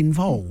that would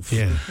involve.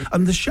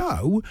 And the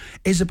show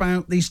is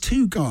about these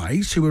two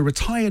guys who are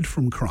retired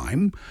from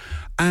crime,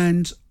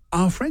 and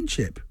our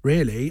friendship,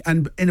 really,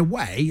 and in a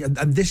way,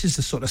 and this is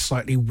the sort of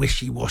slightly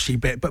wishy-washy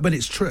bit, but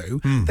it's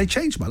true, they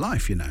changed my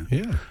life,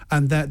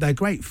 and they're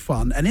great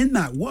fun, and in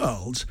that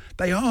world,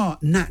 they are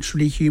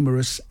naturally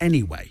humorous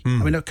anyway.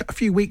 I mean, a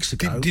few weeks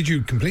ago... Did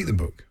you complete the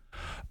book?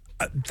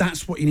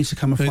 That's what you need to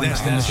come and find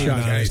out in the show.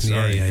 Okay,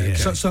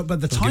 sorry.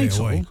 But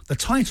the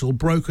title,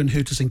 Broken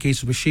Hooters and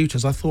Geezers with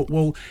Shooters, I thought,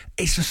 well,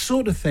 it's the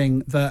sort of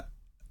thing that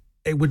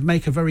it would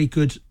make a very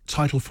good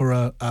title for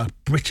a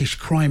British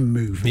crime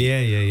movie.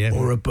 Yeah.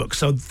 Or a book.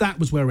 So that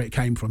was where it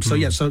came from. So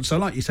so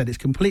like you said, it's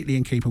completely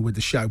in keeping with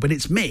the show. But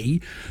it's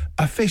me,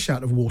 a fish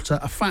out of water,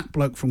 a fat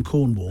bloke from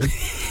Cornwall.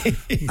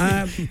 In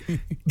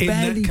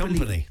that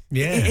company.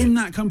 In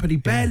that company.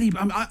 Barely.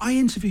 I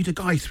interviewed a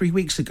guy 3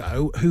 weeks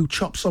ago who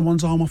chopped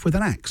someone's arm off with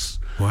an axe.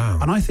 Wow.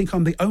 And I think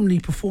I'm the only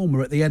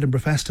performer at the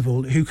Edinburgh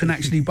Festival who can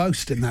actually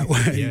boast in that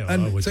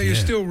way. So you're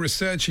still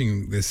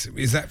researching this.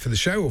 Is that for the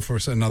show or for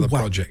another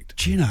project?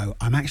 Do you know,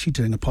 I'm actually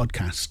doing a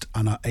podcast,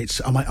 and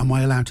am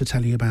I allowed to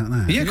tell you about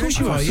that? Yeah, of course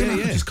you are. Yeah.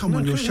 Just come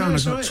on your show and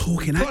I'm not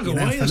talking at you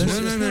now,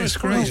 fellas. No, it's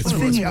great. That's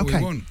what we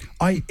want.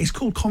 It's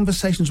called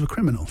Conversations with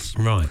Criminals.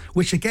 Right.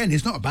 Which, again,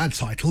 is not a bad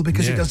title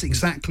because it does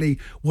exactly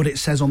what it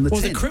says on the tin.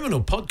 Well, the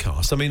criminal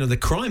podcast, the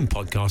crime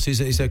podcast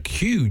is a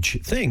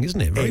huge thing,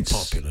 isn't it? Very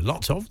popular.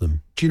 Lots of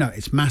them. Do you know,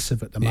 it's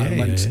massive at the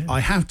moment. Yeah.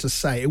 I have to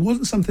say, it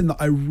wasn't something that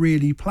I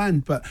really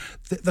planned, but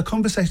the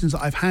conversations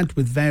that I've had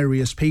with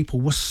various people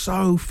were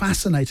so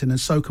fascinating and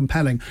so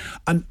compelling.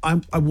 And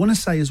I want to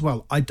say as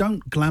well, I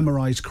don't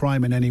glamorise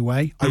crime in any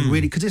way. I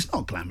really, because it's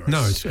not glamorous.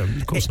 No,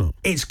 of course not.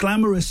 It's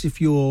glamorous if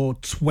you're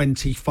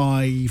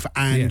 25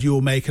 and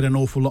you're making an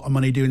awful lot of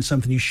money doing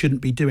something you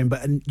shouldn't be doing,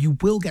 but you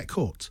will get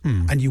caught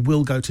and you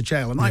will go to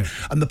jail.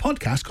 And the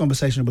podcast,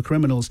 Conversation with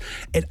Criminals,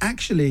 it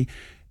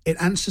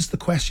answers the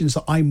questions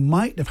that I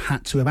might have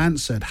had to have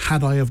answered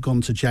had I have gone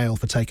to jail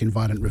for taking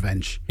violent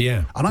revenge.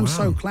 Yeah. And I'm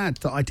so glad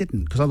that I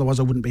didn't, because otherwise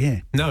I wouldn't be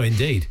here. No,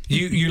 indeed.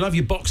 You love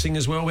your boxing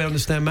as well, we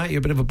understand, Matt. You're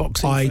a bit of a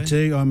boxing fan. I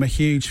do. I'm a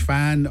huge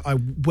fan.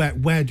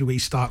 Where do we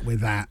start with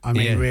that?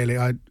 Really,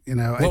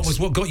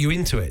 what got you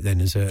into it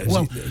then?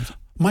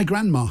 My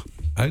grandma.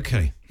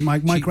 Okay. My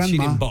grandma. She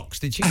didn't box,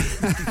 did she?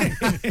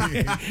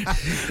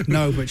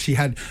 No, but she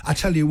had. I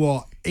tell you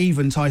what,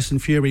 even Tyson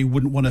Fury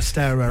wouldn't want to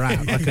stare her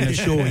out. I can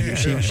assure you,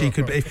 she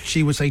could. If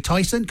she would say,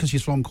 Tyson, because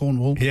she's from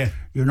Cornwall,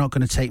 you're not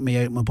going to take me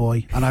out, my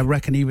boy. And I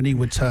reckon even he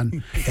would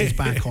turn his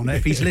back on it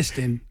if he's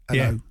listening.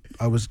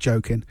 I was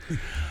joking.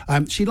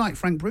 She liked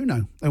Frank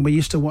Bruno, and we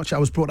used to watch. I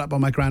was brought up by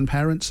my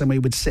grandparents, and we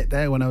would sit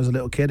there when I was a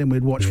little kid, and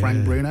we'd watch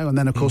Frank Bruno. And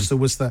then, of course, there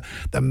was the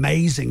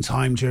amazing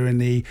time during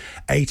the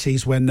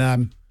 80s when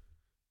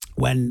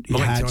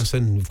Mike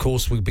Tyson, of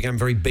course, became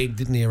very big,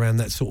 didn't he, around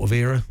that sort of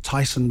era?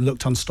 Tyson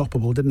looked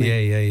unstoppable, didn't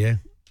he? Yeah.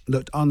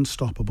 Looked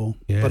unstoppable.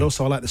 Yeah. But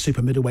also I like the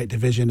super middleweight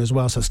division as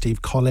well. So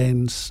Steve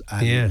Collins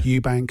and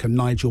Eubank and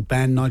Nigel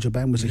Benn. Nigel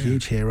Benn was a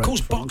huge hero. Of course,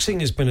 boxing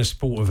has been a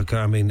sport of,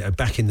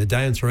 back in the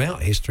day and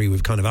throughout history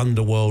with kind of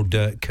underworld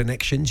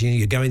connections.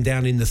 You're going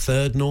down in the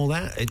third and all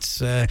that.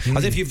 It's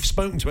as if you've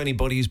spoken to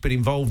anybody who's been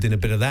involved in a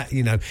bit of that.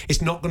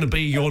 It's not going to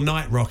be your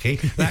night, Rocky.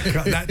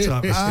 That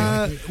type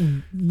of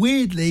thing.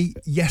 Weirdly,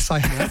 yes, I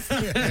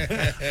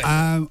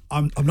have.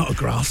 I'm not a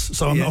grass,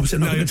 so I'm obviously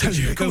not going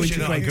to go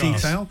into great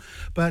detail.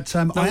 But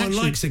no one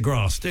likes the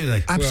grass, do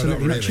they?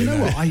 Absolutely not. Do you know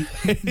what?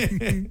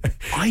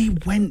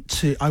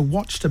 I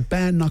watched a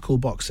bare knuckle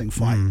boxing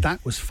fight.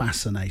 That was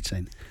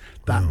fascinating.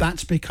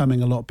 That's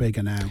becoming a lot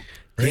bigger now.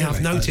 Yeah,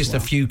 I've noticed a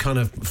few kind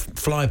of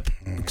fly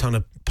kind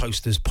of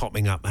posters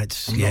popping up. I'm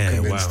not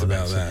convinced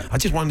about that. I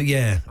just wonder.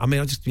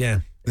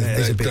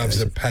 Those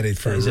gloves are padded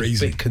for a reason.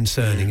 It's a bit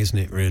concerning, isn't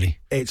it? Really,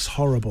 it's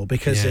horrible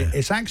because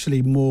it's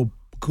actually more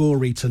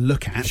gory to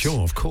look at. Sure,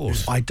 of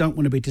course. I don't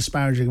want to be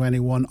disparaging of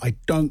anyone. I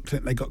don't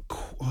think they got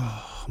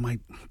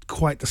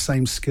quite the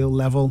same skill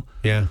level.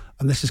 Yeah.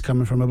 And this is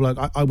coming from a bloke.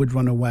 I would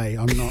run away.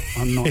 I'm not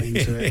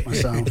into it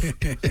myself.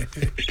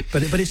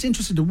 But it's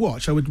interesting to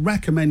watch. I would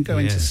recommend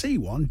going to see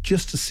one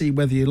just to see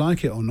whether you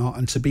like it or not,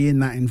 and to be in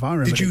that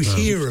environment. Did you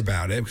hear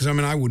about it? Because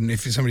I wouldn't.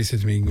 If somebody said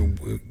to me,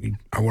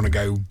 "I want to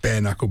go bare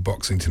knuckle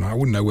boxing tonight," I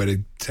wouldn't know where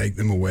to take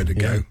them or where to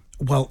go.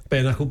 Well,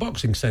 Bare Knuckle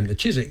Boxing Centre,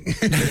 Chiswick.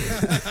 Can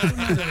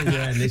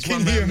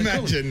you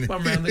imagine?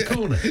 One round the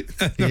corner.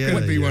 There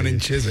would be one in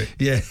Chiswick.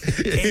 Yeah.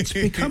 It's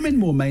becoming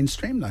more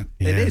mainstream, though.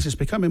 Yeah. It is. It's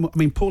becoming more...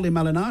 Paulie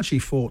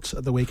Malignaggi fought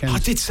at the weekend. I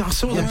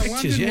saw the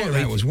pictures, I wondered what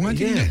that was. Why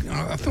didn't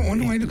I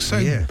wonder why he looked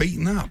so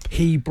beaten up.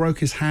 He broke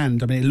his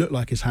hand. It looked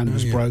like his hand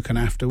was broken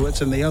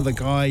afterwards, and the other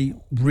guy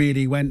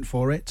really went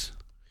for it.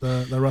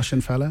 The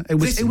Russian fella. It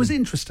was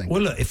interesting.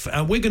 Well, look, if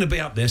we're going to be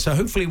up there, so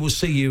hopefully we'll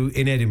see you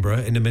in Edinburgh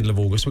in the middle of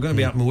August. We're going to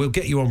be up and we'll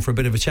get you on for a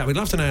bit of a chat. We'd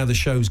love to know how the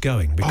show's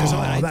going. Because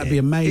that'd be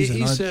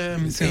amazing.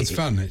 It sounds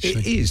fun, actually.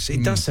 It is.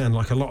 It does sound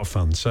like a lot of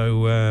fun.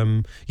 So,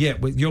 you're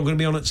going to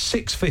be on at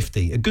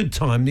 6:50. A good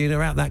time,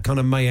 around that kind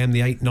of mayhem,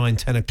 the 8, 9,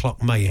 10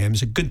 o'clock mayhem.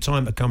 It's a good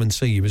time to come and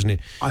see you, isn't it?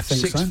 I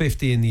think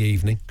 6:50 in the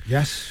evening.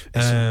 Yes.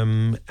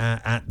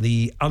 At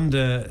the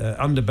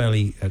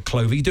Underbelly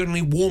Clover. Are you doing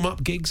any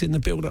warm-up gigs in the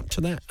build-up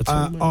to that at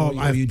all, mate? What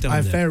have you done I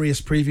have there?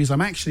 various previews.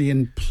 I'm actually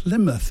in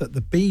Plymouth at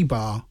the B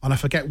Bar, and I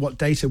forget what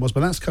date it was,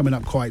 but that's coming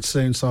up quite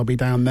soon, so I'll be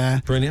down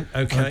there. Brilliant.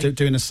 Okay.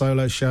 Doing a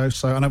solo show.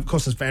 So, and of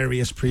course, there's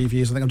various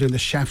previews. I think I'm doing the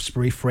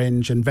Shaftesbury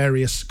Fringe and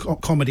various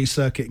comedy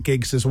circuit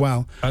gigs as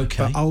well.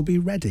 Okay. But I'll be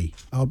ready.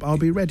 I'll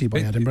be ready by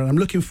Edinburgh. I'm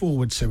looking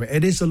forward to it.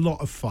 It is a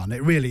lot of fun.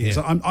 It really is.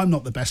 Yeah. I'm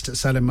not the best at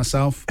selling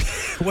myself.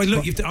 Well,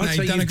 look, you've done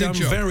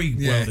very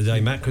well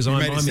today, Matt, because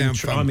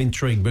I'm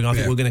intrigued, but I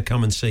think we're going to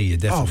come and see you,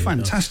 definitely. Oh,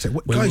 fantastic.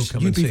 Guys,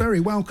 you'd be very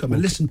welcome.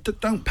 And listen,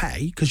 don't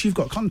pay, because you've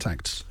got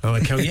contacts. Oh,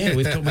 okay. Yeah,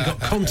 we've got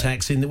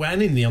contacts in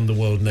the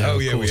underworld now,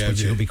 of course,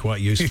 which will be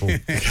quite useful.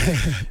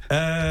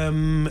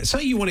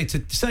 Say you wanted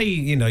to,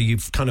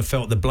 you've kind of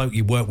felt the bloke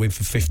you worked with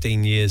for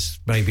 15 years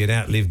maybe had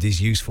outlived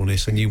his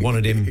usefulness and you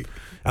wanted him...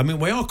 I mean,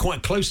 we are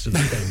quite close to the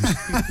games.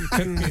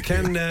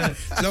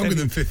 Longer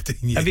than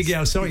 15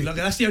 years. Sorry, look,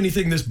 that's the only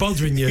thing that's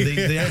bothering you,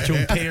 the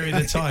actual period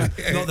of time,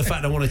 not the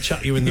fact I want to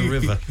chuck you in the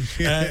river.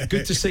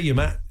 Good to see you,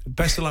 Matt.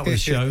 Best of luck with the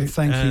show.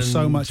 Thank you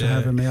so much for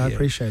having me. I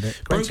appreciate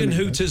it. Great Broken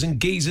Hooters and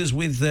Geezers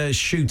with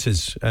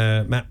Shooters.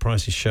 Matt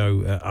Price's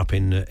show up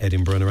in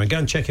Edinburgh and around. Go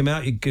and check him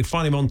out. You can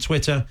find him on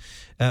Twitter.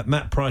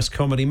 Matt Price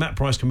Comedy,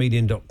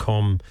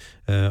 mattpricecomedian.com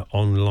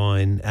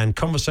online, and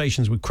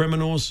Conversations with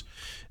Criminals.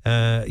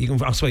 You can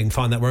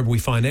find that wherever we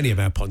find any of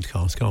our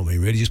podcasts, can't we?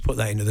 Really, just put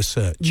that into the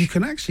search. You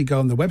can actually go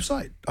on the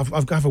website. I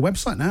have a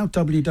website now,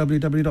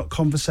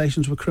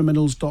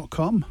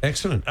 www.conversationswithcriminals.com.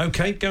 Excellent.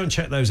 Okay, go and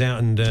check those out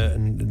and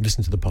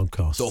listen to the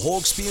podcast. The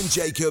Hawksbee and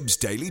Jacobs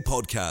Daily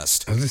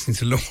Podcast. I was listening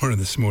to Laura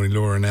this morning,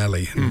 Laura and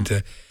Ali,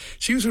 and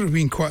she was sort of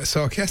being quite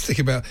sarcastic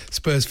about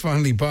Spurs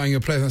finally buying a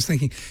player. I was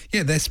thinking,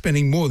 yeah, they're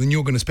spending more than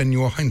you're going to spend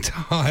your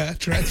entire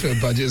transfer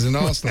budget as an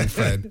Arsenal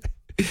fan.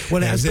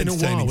 Well, it has been a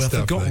while. We've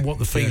forgotten what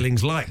the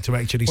feeling's like to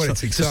actually to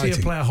see a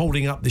player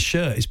holding up the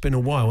shirt. It's been a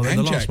while. And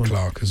the Jack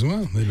Clark as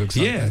well. It looks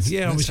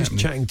I was just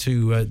chatting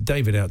to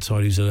David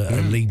outside, who's a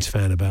Leeds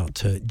fan,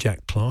 about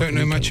Jack Clark. Don't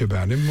know much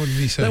about him. What did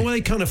he say? No, well,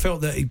 he kind of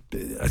felt that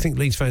I think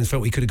Leeds fans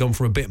felt he could have gone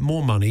for a bit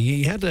more money.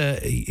 He had a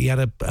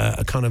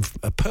kind of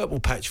a purple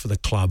patch for the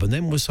club, and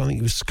then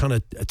he was kind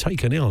of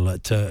taken ill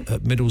at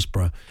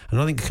Middlesbrough,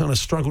 and I think kind of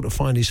struggled to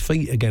find his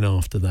feet again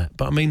after that.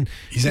 But I mean,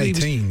 he's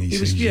 18.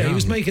 He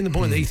was making the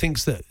point that he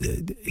thinks that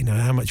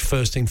how much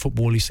first team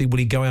football will he see? Will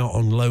he go out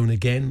on loan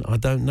again? I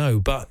don't know,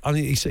 but I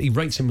think he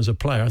rates him as a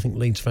player. I think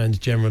Leeds fans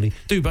generally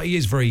do, but he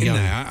is very young.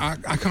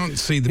 I can't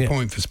see the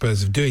point for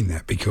Spurs of doing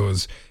that,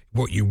 because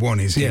what you want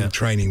is him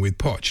training with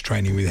Poch,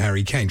 training with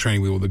Harry Kane,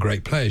 training with all the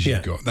great players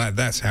you've got.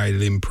 That's how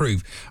he'll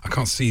improve. I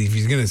can't see, if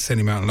he's going to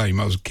send him out on loan, you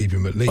might as well keep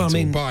him at Leeds,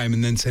 or buy him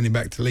and then send him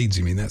back to Leeds.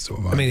 That sort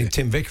of idea. I mean,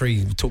 Tim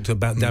Vickery talked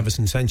about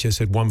Davison Sanchez,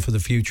 said one for the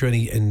future,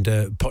 and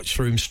Poch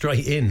threw him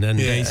straight in. And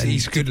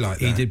he's good like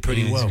that. He did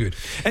pretty well. Good.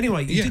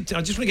 Anyway, I just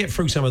want to get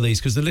through some of these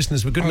because the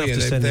listeners were good enough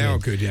to send them in. They are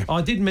good, yeah.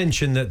 I did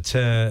mention that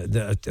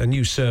a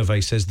new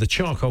survey says the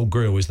Charcoal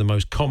Grill is the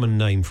most common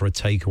name for a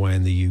takeaway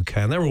in the UK,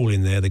 and they're all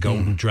in there. The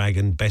Golden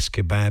Dragon, Best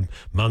Kebab,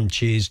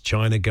 Munchies,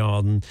 China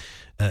Garden,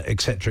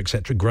 etc.,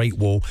 Great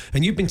Wall.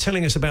 And you've been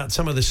telling us about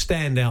some of the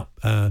standout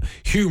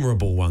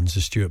humourable ones,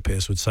 as Stuart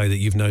Pearce would say, that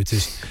you've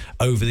noticed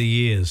over the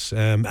years,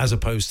 as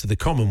opposed to the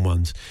common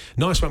ones.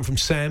 Nice one from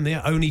Sam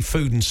there, Only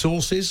Food and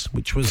Sauces,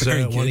 which was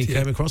one he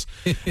came across.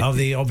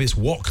 The obvious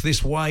Walk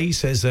This Way,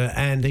 says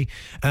Andy.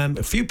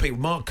 A few people,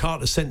 Mark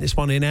Carter sent this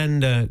one in,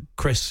 and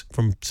Chris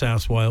from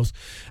South Wales.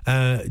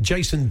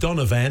 Jason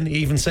Donovan, he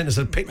even sent us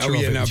a picture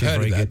of it, which is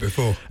very good.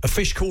 Before. A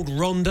Fish Called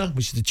Rhonda,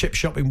 which is a chip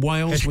shop in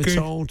Wales, we're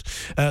told.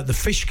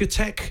 The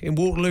Fishkatech in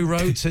Waterloo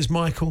Road, says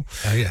Michael.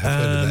 Oh, yeah, I've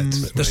heard of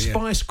that. The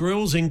Spice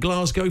Grills in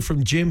Glasgow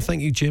from Jim.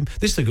 Thank you, Jim.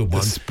 This is a good one.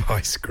 The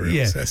Spice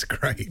Grills, that's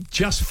great.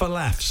 Just for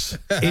Laughs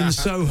in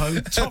Soho.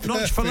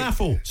 Top-notch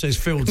falafel, says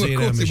Phil D.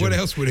 What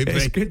else would it be?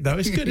 It's good, though.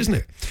 It's good, isn't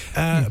it?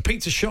 A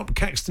pizza shop,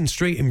 Caxton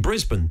Street in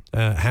Brisbane,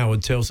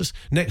 Howard tells us,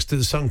 next to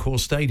the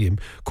Suncorp Stadium,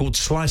 called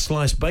Slice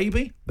Slice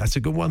Baby. That's a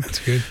good one. That's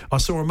good. I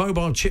saw a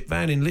mobile chip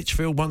van in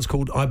Lichfield once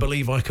called I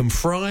Believe I Can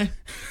Fry.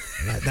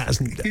 That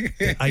hasn't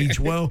aged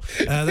well.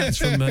 That's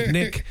from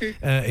Nick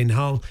in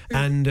Hull.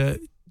 And a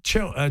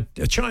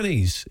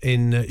Chinese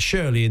in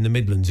Shirley in the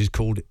Midlands is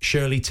called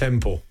Shirley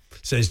Temple,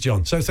 says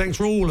John. So thanks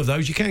for all of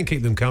those. You can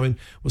keep them coming.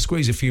 We'll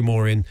squeeze a few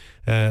more in.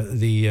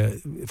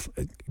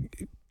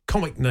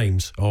 Comic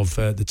names of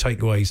the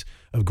takeaways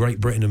of Great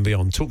Britain and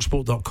beyond.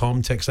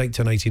 Talksport.com, text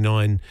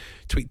 81089,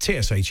 tweet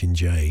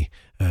TSH&J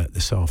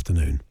this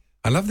afternoon.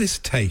 I love this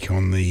take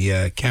on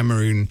the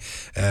Cameroon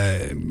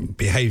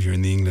behaviour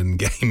in the England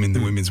game in the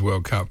Women's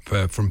World Cup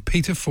from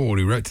Peter Ford,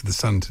 who wrote to The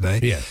Sun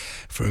today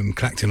from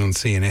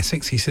Clacton-on-Sea in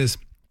Essex. He says,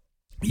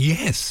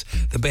 yes,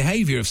 the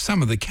behaviour of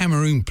some of the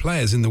Cameroon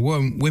players in the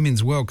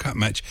Women's World Cup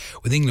match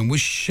with England was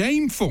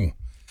shameful.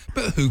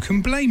 But who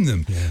can blame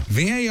them?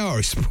 VAR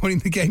is spoiling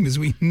the game as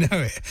we know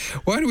it.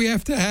 Why do we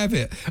have to have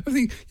it? I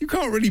think you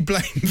can't really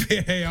blame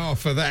VAR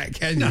for that,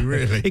 can you,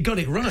 really? It got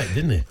it right,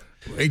 didn't it?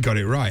 He got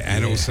it right,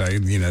 and also,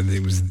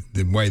 it was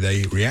the way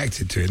they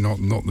reacted to it, not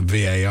the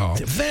VAR.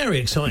 It's a very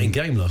exciting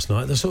game last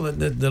night.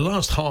 The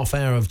last half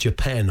hour of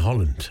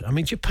Japan-Holland. I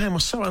mean, Japan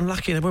was so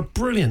unlucky. They were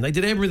brilliant. They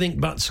did everything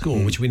but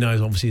score, which we know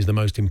obviously is the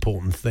most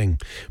important thing.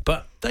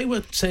 But they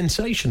were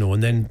sensational,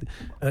 and then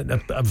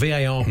a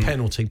VAR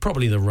penalty,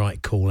 probably the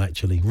right call,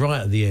 actually, right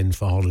at the end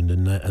for Holland,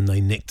 and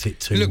they nicked it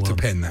 2-1. Looked a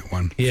pen, that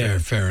one. Yeah.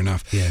 Fair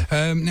enough. Yeah.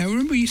 Now,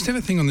 remember, we used to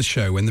have a thing on the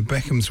show when the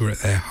Beckhams were at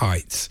their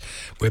heights,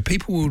 where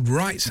people would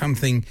write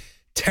something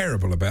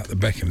terrible about the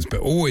Beckhams, but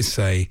always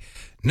say,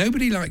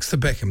 nobody likes the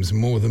Beckhams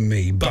more than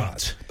me,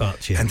 but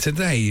yeah. And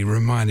today you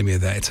reminded me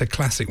of that. It's a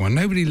classic one.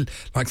 Nobody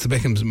likes the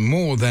Beckhams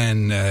more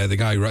than the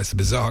guy who writes the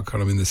bizarre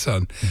column in The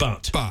Sun.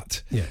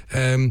 But yeah.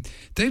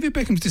 David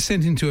Beckham's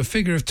descent into a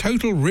figure of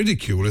total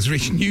ridicule has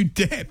reached new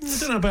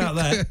depths. I don't know about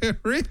that.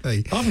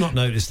 Really? I've not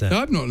noticed that.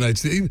 I've not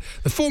noticed it.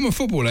 The former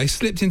footballer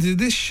slipped into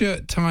this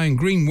shirt, tie and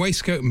green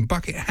waistcoat and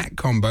bucket hat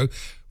combo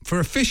for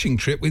a fishing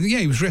trip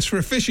he was dressed for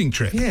a fishing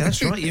trip. Yeah,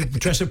 that's right. You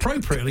dress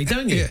appropriately,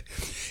 don't you? Yeah.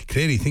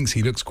 Clearly thinks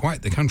he looks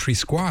quite the country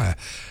squire,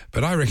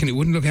 but I reckon it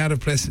wouldn't look out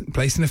of place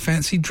in a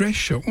fancy dress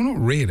shop. Well,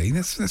 not really.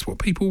 That's what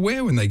people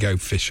wear when they go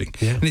fishing.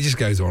 Yeah. And it just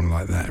goes on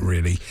like that,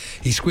 really.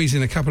 He squeezed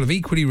in a couple of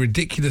equally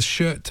ridiculous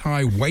shirt,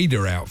 tie,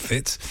 wader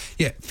outfits,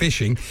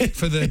 fishing,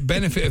 for the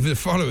benefit of the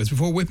followers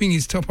before whipping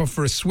his top off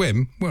for a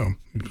swim. Well,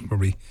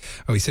 probably,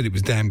 he said it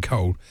was damn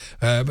cold.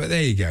 But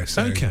there you go.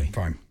 So, okay.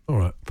 Fine. All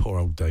right, poor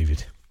old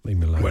David. Leave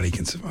him alone. Well, he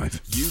can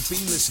survive. You've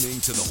been listening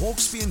to the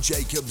Hawksby and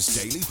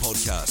Jacobs Daily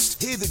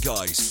Podcast. Hear the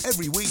guys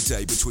every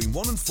weekday between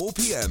 1 and 4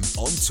 p.m.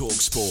 on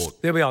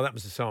TalkSport. There we are. That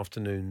was this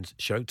afternoon's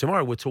show.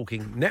 Tomorrow we're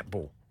talking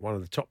netball. One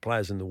of the top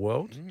players in the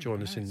world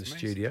join us in the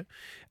studio.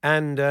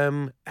 And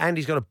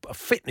Andy's got a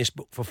fitness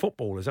book for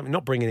footballers. I mean,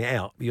 not bringing it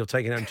out, but you're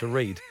taking it home to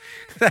read.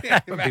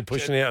 We'll be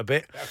pushing it a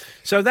bit.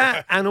 So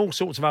that and all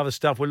sorts of other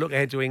stuff. We'll look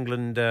ahead to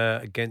England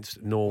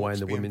against Norway in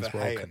the Women's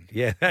World Cup.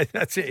 Yeah,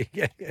 that's it.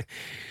 Yeah.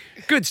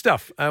 Good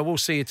stuff. We'll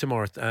see you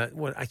tomorrow.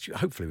 Well, actually,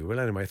 hopefully we will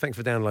anyway. Thanks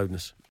for downloading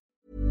us.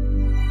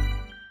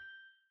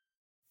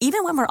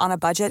 Even when we're on a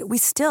budget, we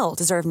still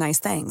deserve nice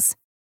things.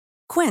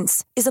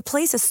 Quince is a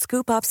place to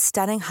scoop up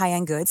stunning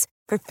high-end goods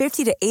for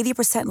 50 to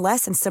 80%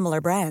 less than similar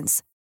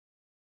brands.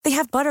 They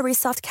have buttery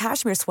soft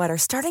cashmere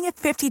sweaters starting at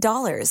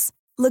 $50,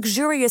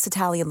 luxurious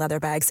Italian leather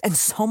bags, and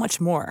so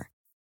much more.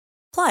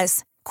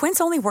 Plus,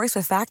 Quince only works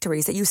with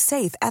factories that use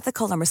safe,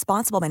 ethical, and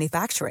responsible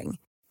manufacturing.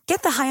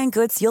 Get the high-end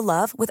goods you'll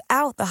love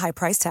without the high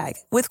price tag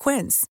with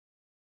Quince.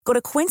 Go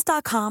to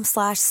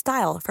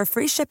quince.com/style for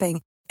free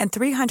shipping and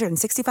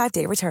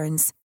 365-day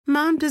returns.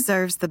 Mom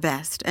deserves the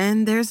best,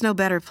 and there's no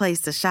better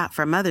place to shop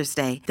for Mother's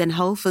Day than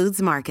Whole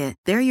Foods Market.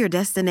 They're your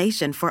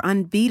destination for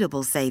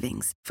unbeatable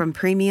savings, from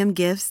premium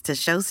gifts to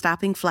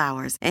show-stopping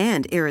flowers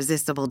and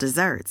irresistible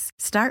desserts.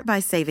 Start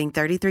by saving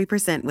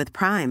 33% with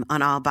Prime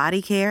on all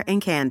body care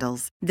and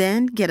candles.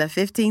 Then get a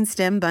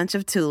 15-stem bunch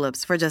of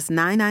tulips for just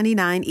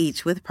 $9.99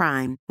 each with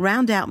Prime.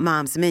 Round out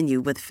Mom's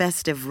menu with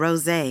festive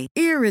rosé,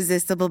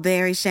 irresistible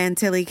berry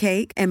chantilly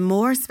cake, and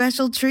more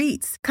special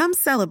treats. Come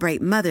celebrate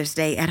Mother's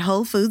Day at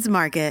Whole Foods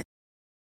Market.